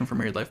preparation for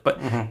married life, but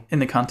in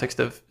the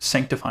context of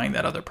sanctifying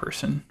that other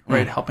person,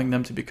 right? Helping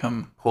them to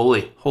become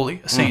holy,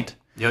 a saint.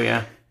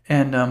 Yeah.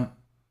 And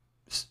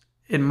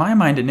in my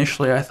mind,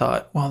 initially, I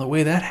thought, well, the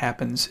way that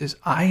happens is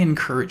I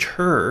encourage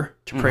her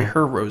to pray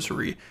her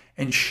rosary,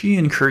 and she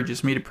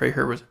encourages me to pray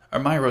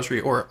my rosary,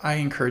 or I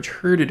encourage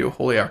her to do a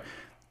holy hour.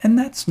 And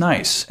that's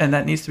nice, and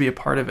that needs to be a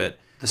part of it.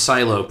 The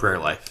silo prayer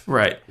life.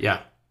 Right.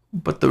 Yeah.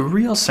 But the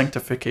real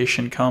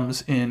sanctification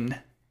comes in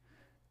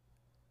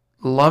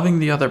loving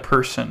the other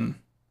person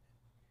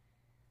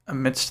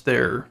amidst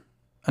their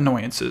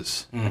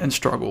annoyances and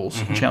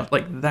struggles and challenges.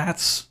 Like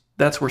that's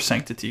where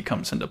sanctity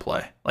comes into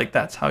play. Like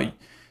that's how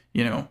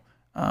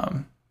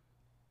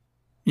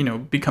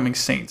becoming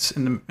saints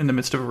in the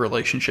midst of a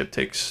relationship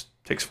takes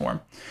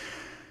form.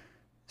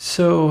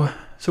 So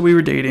we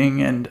were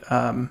dating, and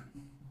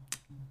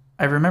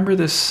I remember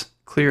this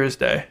clear as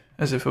day,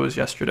 as if it was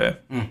yesterday.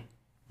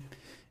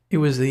 It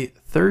was the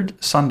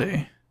third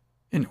Sunday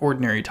in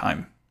ordinary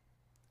time.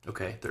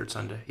 Okay, third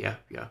Sunday. Yeah,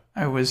 yeah.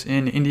 I was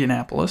in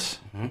Indianapolis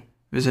Mm-hmm.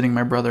 visiting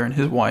my brother and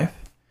his wife.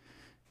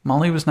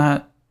 Molly was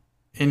not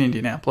in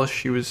Indianapolis.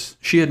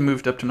 She had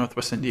moved up to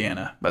Northwest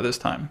Indiana by this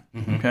time.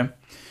 Mm-hmm. Okay.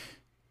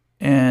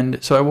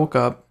 And so I woke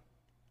up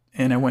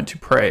and I went to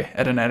pray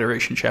at an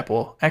adoration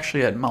chapel,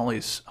 actually at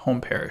Molly's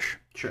home parish.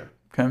 Sure.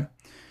 Okay.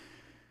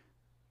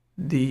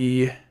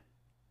 The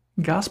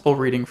gospel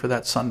reading for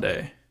that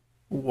Sunday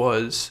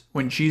was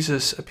when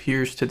Jesus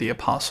appears to the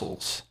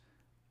apostles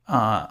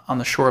on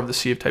the shore of the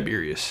Sea of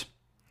Tiberias.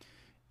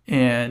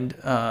 And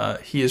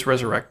he is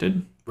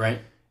resurrected. Right.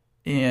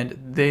 And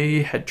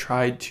they had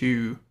tried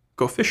to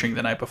go fishing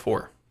the night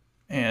before,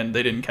 and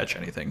they didn't catch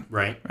anything.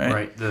 Right.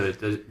 Right.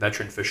 The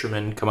veteran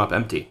fishermen come up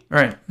empty.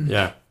 Right.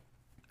 Yeah.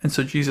 And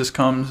so Jesus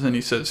comes and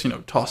he says,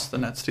 toss the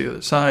nets to the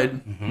other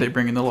side. Mm-hmm. They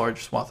bring in the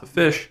large swath of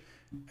fish.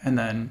 And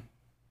then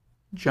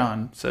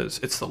John says,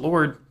 it's the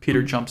Lord.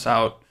 Peter jumps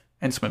out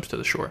and swims to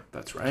the shore.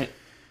 That's right.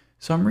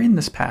 So I'm reading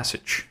this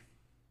passage,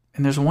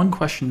 and there's one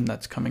question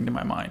that's coming to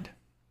my mind.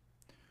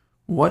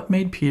 What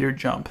made Peter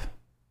jump?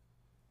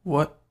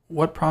 What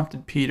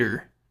prompted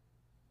Peter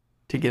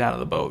to get out of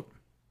the boat?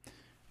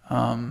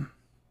 Now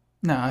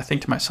I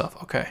think to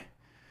myself, okay,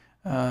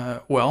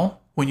 well,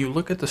 when you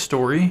look at the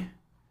story,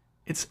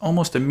 it's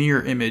almost a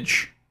mirror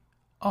image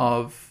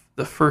of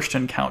the first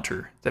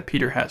encounter that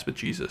Peter has with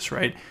Jesus,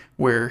 right?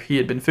 Where he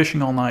had been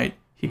fishing all night,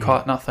 he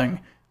caught nothing.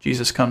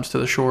 Jesus comes to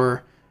the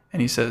shore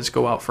and he says,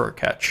 go out for a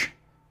catch.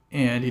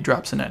 And he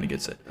drops the net and he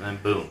gets it. And then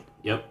boom.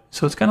 Yep.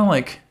 So it's kind of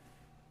like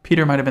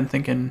Peter might have been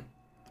thinking,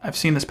 I've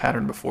seen this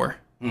pattern before.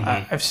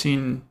 Mm-hmm. I've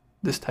seen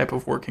this type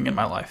of working in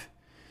my life.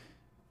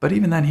 But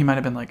even then he might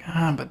have been like,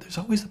 but there's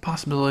always the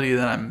possibility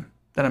that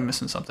I'm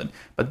missing something.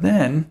 But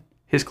then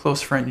his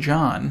close friend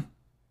John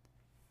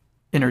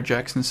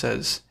interjects and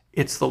says,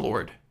 it's the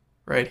Lord,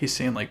 right? He's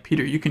saying like,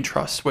 Peter, you can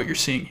trust what you're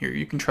seeing here.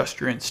 You can trust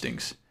your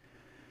instincts.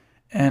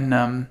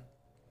 And,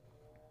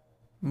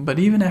 but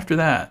even after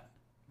that,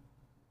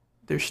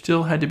 there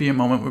still had to be a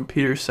moment where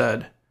Peter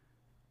said,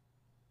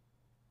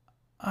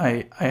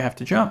 I have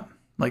to jump.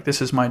 Like,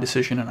 this is my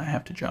decision and I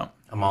have to jump.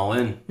 I'm all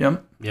in.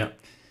 Yep. Yep.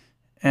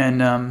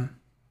 And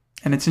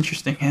it's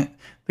interesting.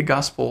 The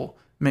gospel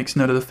makes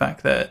note of the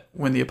fact that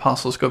when the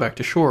apostles go back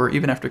to shore,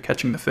 even after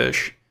catching the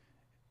fish,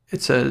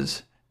 it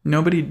says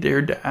nobody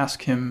dared to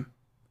ask him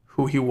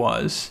who he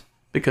was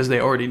because they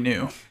already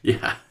knew.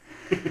 Yeah.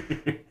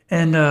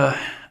 And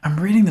I'm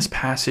reading this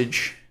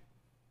passage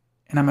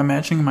and I'm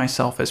imagining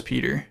myself as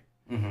Peter.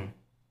 Mm-hmm.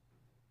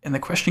 And the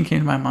question came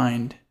to my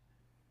mind,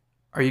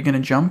 are you going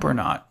to jump or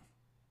not?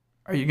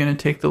 Are you going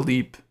to take the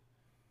leap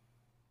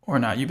or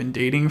not? You've been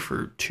dating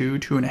for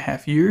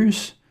 2.5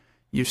 years.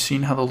 You've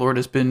seen how the Lord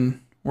has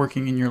been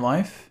working in your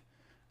life.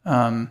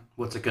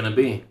 What's it going to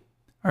be?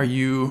 Are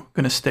you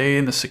going to stay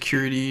in the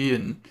security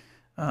and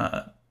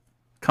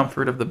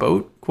comfort of the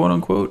boat, quote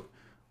unquote?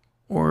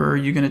 Or are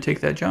you going to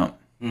take that jump?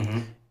 Mm-hmm.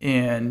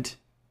 And,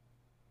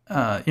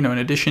 in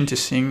addition to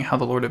seeing how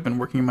the Lord had been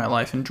working in my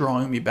life and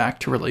drawing me back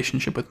to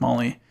relationship with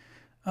Molly,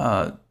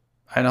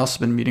 I'd also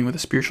been meeting with a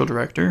spiritual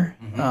director,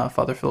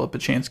 Father Philip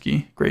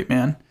Bachansky, great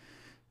man,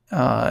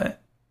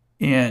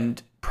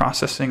 and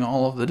processing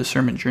all of the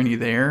discernment journey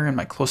there. And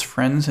my close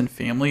friends and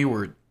family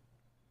were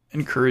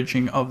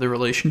encouraging of the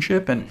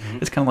relationship. And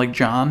it's kind of like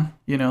John,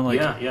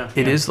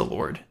 it is the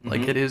Lord.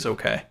 Like, it is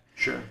okay.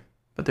 Sure.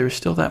 But there was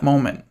still that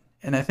moment.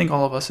 And I think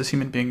all of us as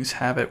human beings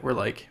have it where,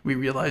 like, we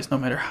realize no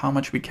matter how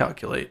much we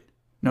calculate,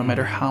 no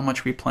matter how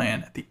much we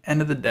plan, at the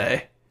end of the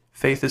day,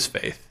 faith is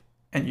faith,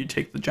 and you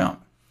take the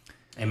jump.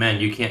 Amen.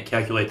 You can't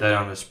calculate that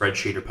on a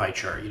spreadsheet or pie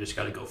chart. You just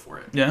got to go for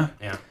it. Yeah.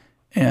 Yeah.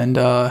 And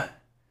but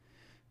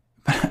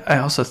I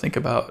also think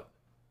about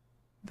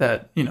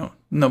that,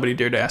 nobody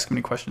dared to ask him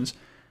any questions.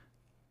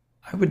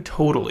 I would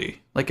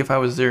totally, like, if I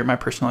was there, my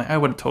personality, I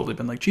would have totally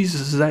been like,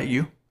 Jesus, is that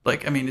you?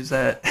 Like, I mean, is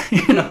that,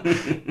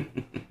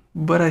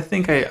 But I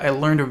think I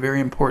learned a very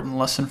important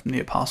lesson from the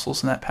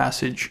apostles in that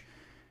passage.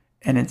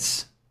 And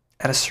it's,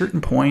 at a certain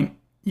point,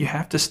 you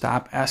have to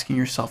stop asking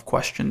yourself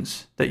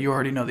questions that you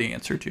already know the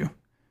answer to,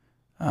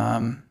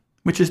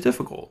 which is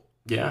difficult.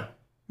 Yeah.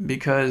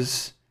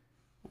 Because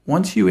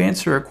once you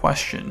answer a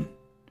question,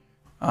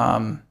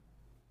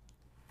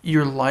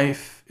 your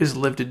life is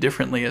lived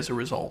differently as a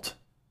result.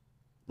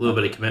 A little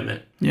bit of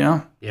commitment.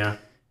 Yeah. Yeah.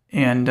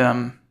 And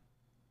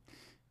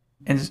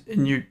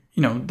you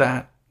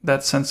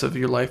that sense of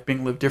your life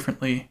being lived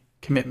differently,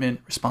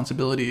 commitment,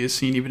 responsibility is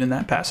seen even in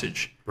that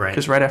passage. Right.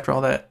 Because right after all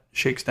that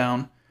shakes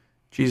down,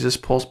 Jesus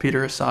pulls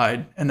Peter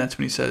aside, and that's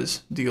when he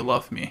says, do you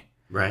love me?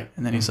 Right.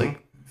 And then he's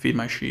like, feed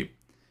my sheep.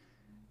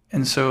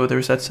 And so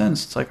there's that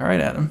sense. It's like, all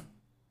right, Adam,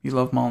 you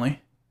love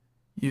Molly.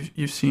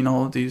 You've seen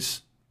all of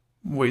these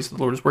ways the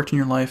Lord has worked in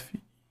your life.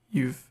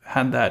 You've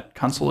had that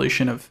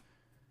consolation of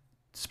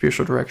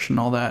spiritual direction,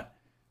 all that.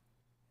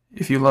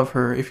 If you love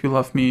her, if you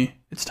love me,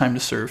 it's time to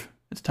serve.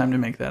 It's time to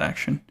make that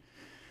action.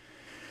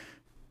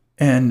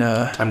 And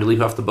time to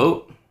leave off the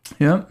boat.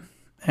 Yep.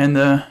 And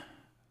I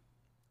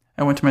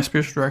went to my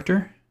spiritual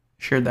director,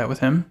 shared that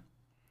with him,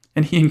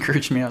 and he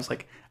encouraged me. I was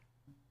like,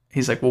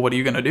 he's like, well, what are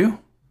you going to do?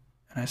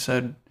 And I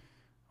said,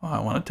 well, I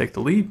want to take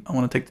the leap. I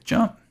want to take the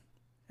jump.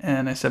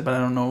 And I said, but I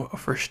don't know a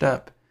first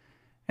step.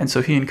 And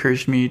so he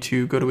encouraged me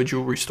to go to a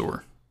jewelry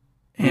store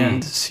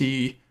and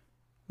see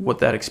what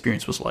that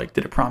experience was like.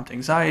 Did it prompt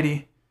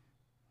anxiety?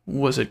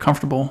 Was it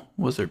comfortable?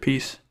 Was there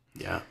peace?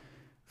 Yeah.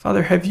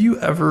 Father, have you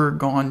ever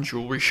gone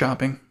jewelry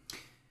shopping?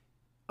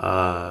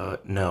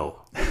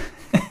 No.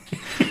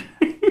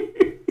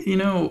 You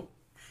know,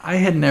 I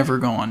had never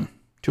gone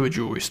to a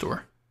jewelry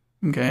store.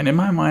 Okay. And in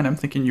my mind, I'm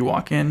thinking you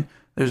walk in,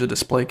 there's a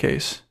display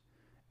case,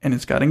 and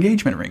it's got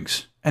engagement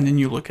rings. And then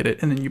you look at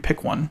it, and then you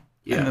pick one.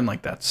 Yeah. And then,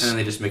 like, that's... And then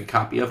they just make a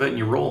copy of it, and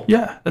you roll.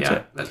 Yeah, that's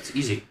it. That's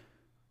easy.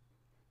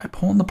 I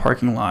pull in the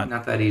parking lot.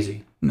 Not that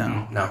easy.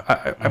 No. No.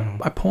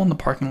 I pull in the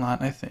parking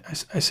lot, and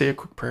I say a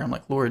quick prayer. I'm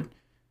like, Lord,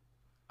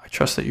 I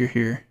trust that you're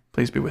here.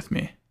 Please be with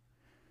me.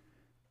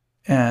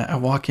 And I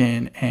walk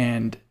in,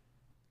 and,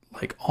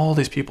 like, all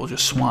these people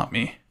just swamp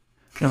me.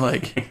 They're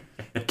like,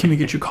 can we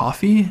get you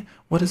coffee?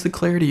 What is the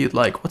clarity you'd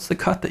like? What's the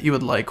cut that you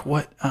would like?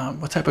 What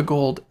type of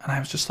gold? And I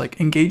was just like,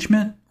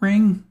 engagement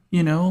ring?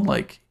 You know,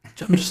 like,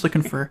 I'm just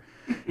looking for...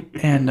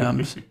 And I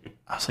was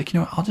like,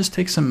 I'll just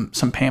take some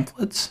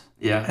pamphlets.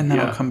 Yeah. And then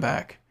I'll come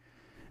back.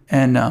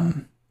 And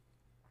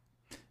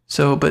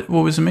but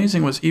what was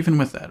amazing was even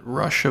with that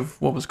rush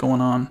of what was going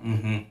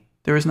on,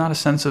 there was not a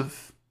sense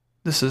of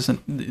this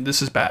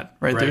is bad,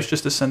 right? There's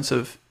just a sense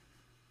of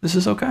this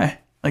is okay.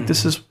 Like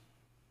this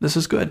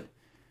is good.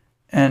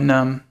 And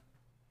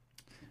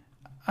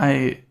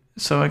I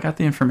got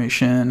the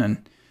information,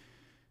 and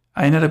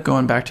I ended up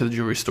going back to the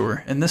jewelry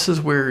store, and this is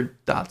where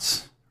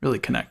dots really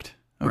connect.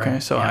 Okay.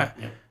 Right. So yeah.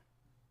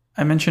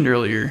 I mentioned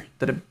earlier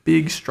that a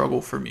big struggle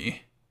for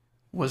me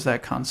was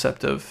that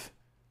concept of,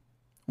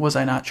 was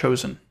I not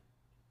chosen?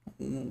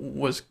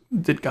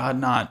 Did God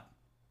not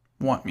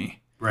want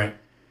me? Right.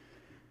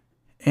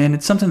 And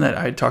it's something that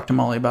I talked to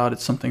Molly about.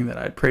 It's something that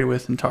I'd prayed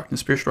with and talked in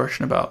spiritual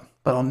direction about,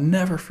 but I'll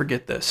never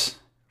forget this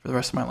for the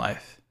rest of my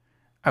life.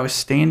 I was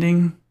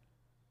standing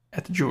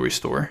at the jewelry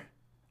store.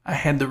 I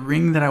had the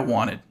ring that I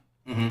wanted.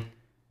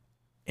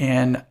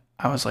 And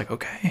I was like,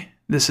 okay,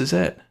 this is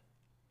it.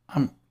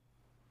 I'm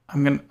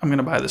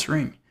gonna buy this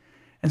ring.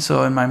 And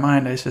so in my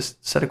mind, I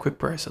just said a quick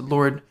prayer. I said,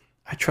 Lord,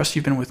 I trust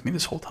you've been with me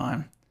this whole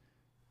time.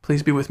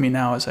 Please be with me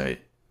now as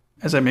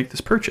I make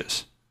this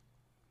purchase.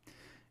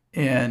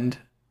 And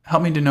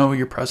help me to know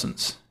your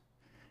presence.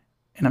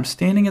 And I'm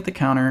standing at the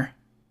counter.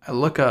 I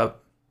look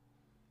up,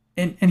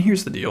 and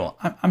here's the deal.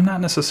 I'm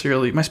not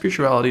necessarily, my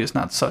spirituality is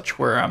not such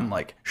where I'm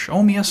like,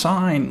 show me a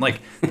sign.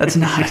 Like, that's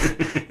not,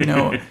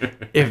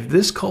 if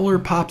this color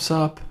pops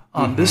up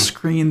on this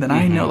screen, then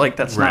I know, like,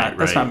 that's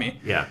not me.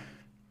 Yeah.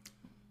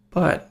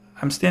 But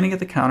I'm standing at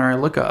the counter. I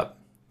look up.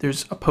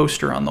 There's a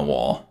poster on the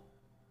wall,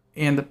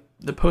 and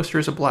the poster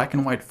is a black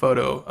and white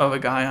photo of a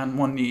guy on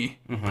one knee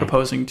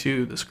proposing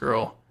to this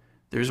girl.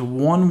 There's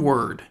one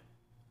word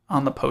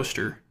on the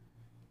poster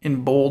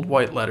in bold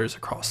white letters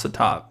across the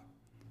top,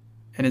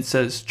 and it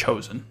says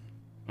chosen.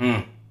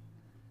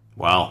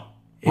 Wow.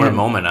 What a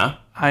moment, huh?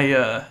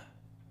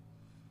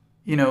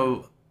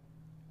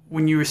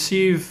 When you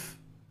receive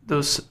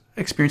those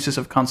experiences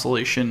of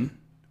consolation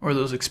or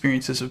those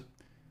experiences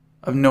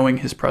of knowing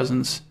his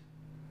presence,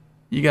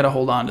 you got to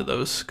hold on to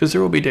those, because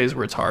there will be days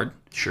where it's hard.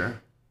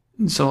 Sure.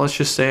 And so let's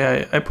just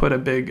say I put a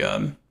big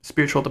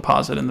spiritual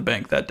deposit in the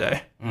bank that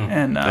day.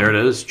 And there it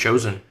is,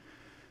 chosen.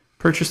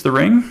 Purchased the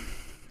ring,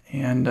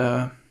 and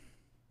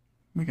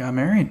we got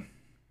married.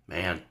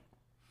 Man.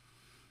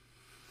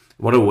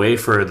 What a way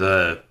for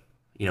the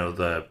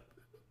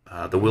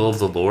will of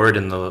the Lord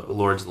and the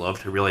Lord's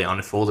love to really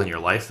unfold in your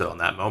life, though, in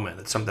that moment.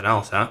 It's something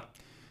else, huh?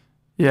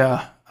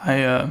 Yeah,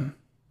 I'm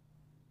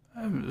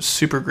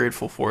super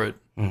grateful for it.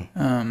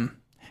 And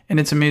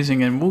it's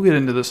amazing, and we'll get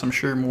into this, I'm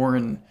sure, more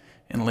in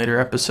later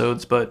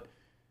episodes, but,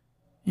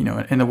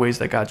 in the ways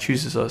that God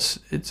chooses us,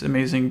 it's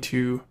amazing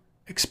to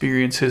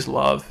experience his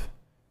love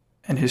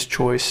and his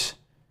choice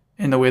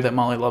in the way that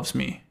Molly loves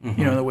me,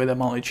 in the way that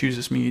Molly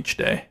chooses me each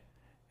day,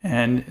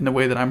 and in the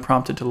way that I'm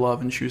prompted to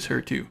love and choose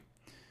her too.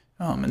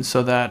 And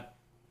so that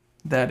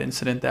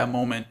incident, that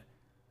moment,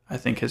 I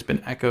think has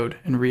been echoed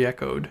and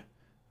re-echoed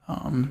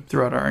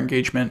throughout our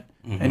engagement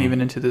and even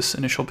into this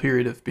initial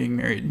period of being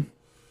married.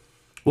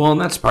 Well,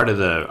 and that's part of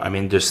the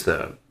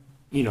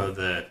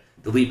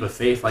leap of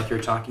faith, like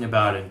you're talking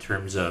about, in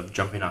terms of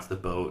jumping off the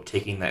boat,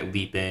 taking that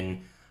leap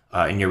in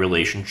your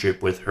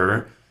relationship with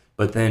her,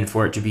 but then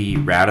for it to be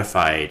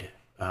ratified,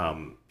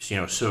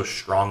 so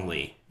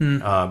strongly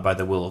by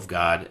the will of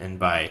God and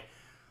by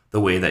the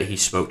way that he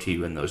spoke to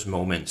you in those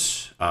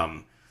moments.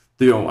 On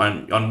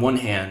one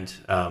hand,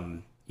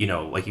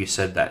 like you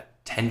said,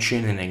 that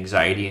tension and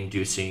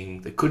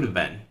anxiety-inducing, that could have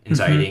been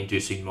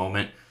anxiety-inducing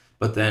moment,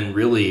 but then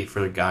really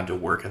for God to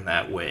work in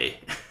that way.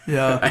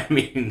 Yeah. I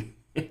mean,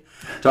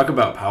 talk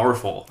about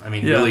powerful. I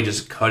mean, really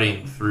just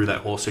cutting through that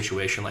whole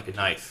situation like a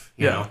knife,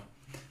 you know?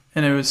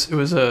 And it was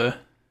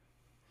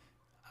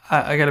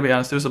I got to be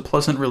honest, it was a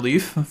pleasant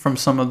relief from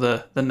some of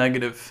the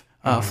negative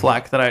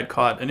flack that I had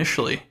caught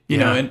initially, you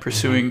know, in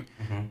pursuing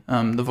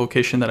the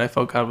vocation that I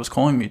felt God was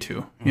calling me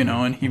to, you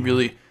know, and he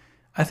really,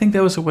 I think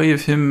that was a way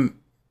of him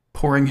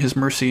pouring his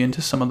mercy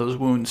into some of those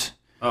wounds.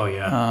 Oh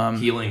yeah,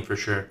 healing for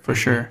sure. For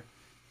sure.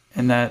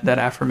 And that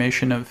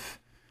affirmation of,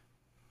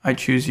 I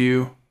choose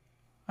you,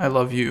 I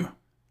love you,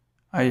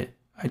 I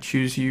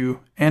choose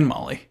you and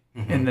Molly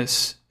in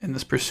this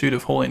pursuit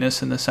of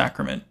holiness in the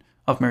sacrament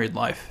of married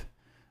life.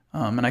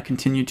 And I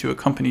continue to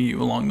accompany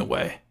you along the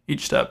way,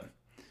 each step.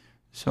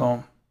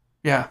 So,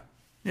 yeah,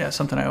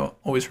 something I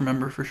always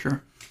remember for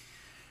sure.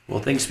 Well,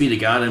 thanks be to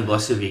God and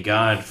blessed be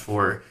God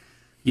for,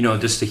 you know,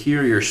 just to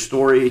hear your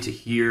story, to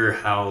hear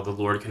how the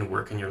Lord can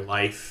work in your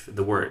life,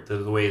 the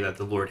way that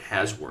the Lord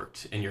has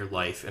worked in your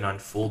life and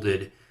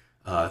unfolded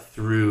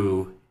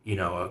through, you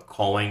know, a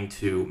calling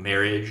to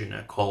marriage and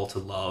a call to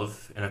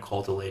love and a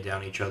call to lay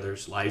down each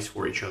other's lives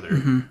for each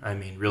other. I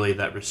mean, really,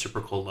 that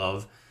reciprocal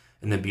love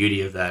and the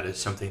beauty of that is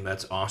something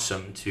that's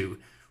awesome to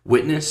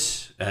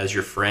witness as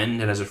your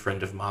friend and as a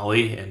friend of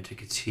Molly, and to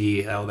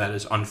see how that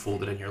is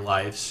unfolded in your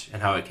lives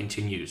and how it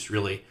continues.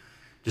 Really,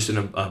 just in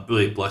a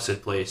really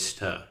blessed place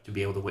to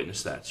be able to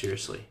witness that,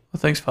 seriously.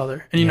 Well, thanks,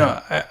 Father. And, you know,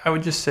 I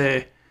would just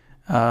say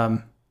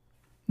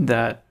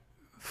that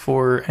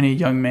for any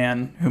young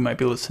man who might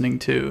be listening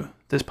to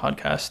this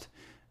podcast,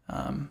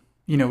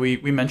 you know, we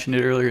mentioned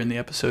it earlier in the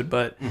episode,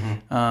 but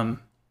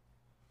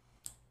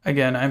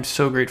again, I'm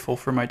so grateful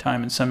for my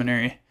time in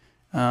seminary.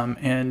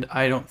 And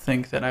I don't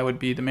think that I would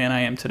be the man I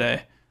am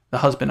today, the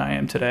husband I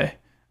am today,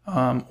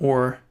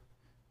 or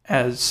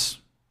as,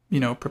 you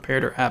know,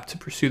 prepared or apt to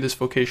pursue this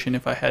vocation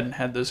if I hadn't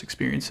had those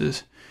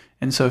experiences.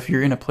 And so if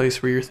you're in a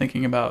place where you're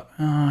thinking about,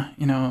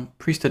 you know,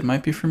 priesthood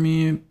might be for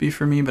me,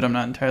 but I'm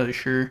not entirely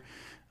sure,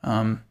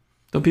 don't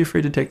be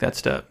afraid to take that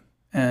step.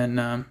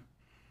 And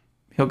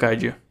he'll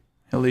guide you.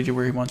 He'll lead you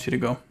where he wants you to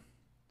go.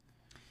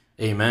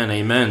 Amen,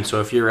 amen.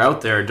 So if you're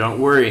out there, don't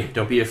worry.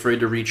 Don't be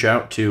afraid to reach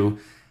out to,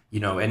 you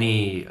know,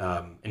 any,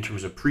 in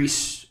terms of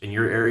priests in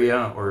your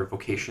area or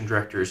vocation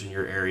directors in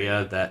your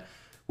area that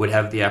would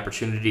have the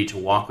opportunity to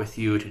walk with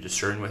you, to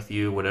discern with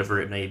you,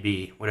 whatever it may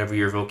be, whatever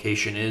your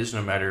vocation is,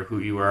 no matter who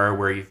you are or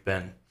where you've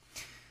been.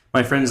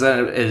 My friends,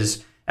 that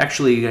is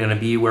actually going to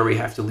be where we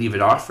have to leave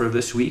it off for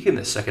this week in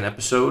the second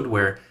episode,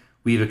 where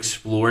we've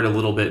explored a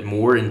little bit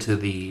more into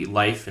the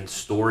life and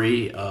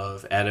story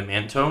of Adam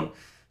Antone.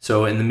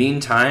 So in the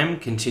meantime,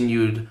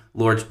 continued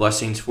Lord's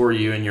blessings for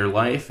you in your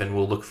life, and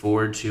we'll look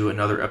forward to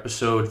another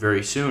episode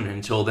very soon.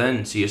 Until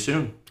then, see you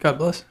soon. God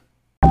bless.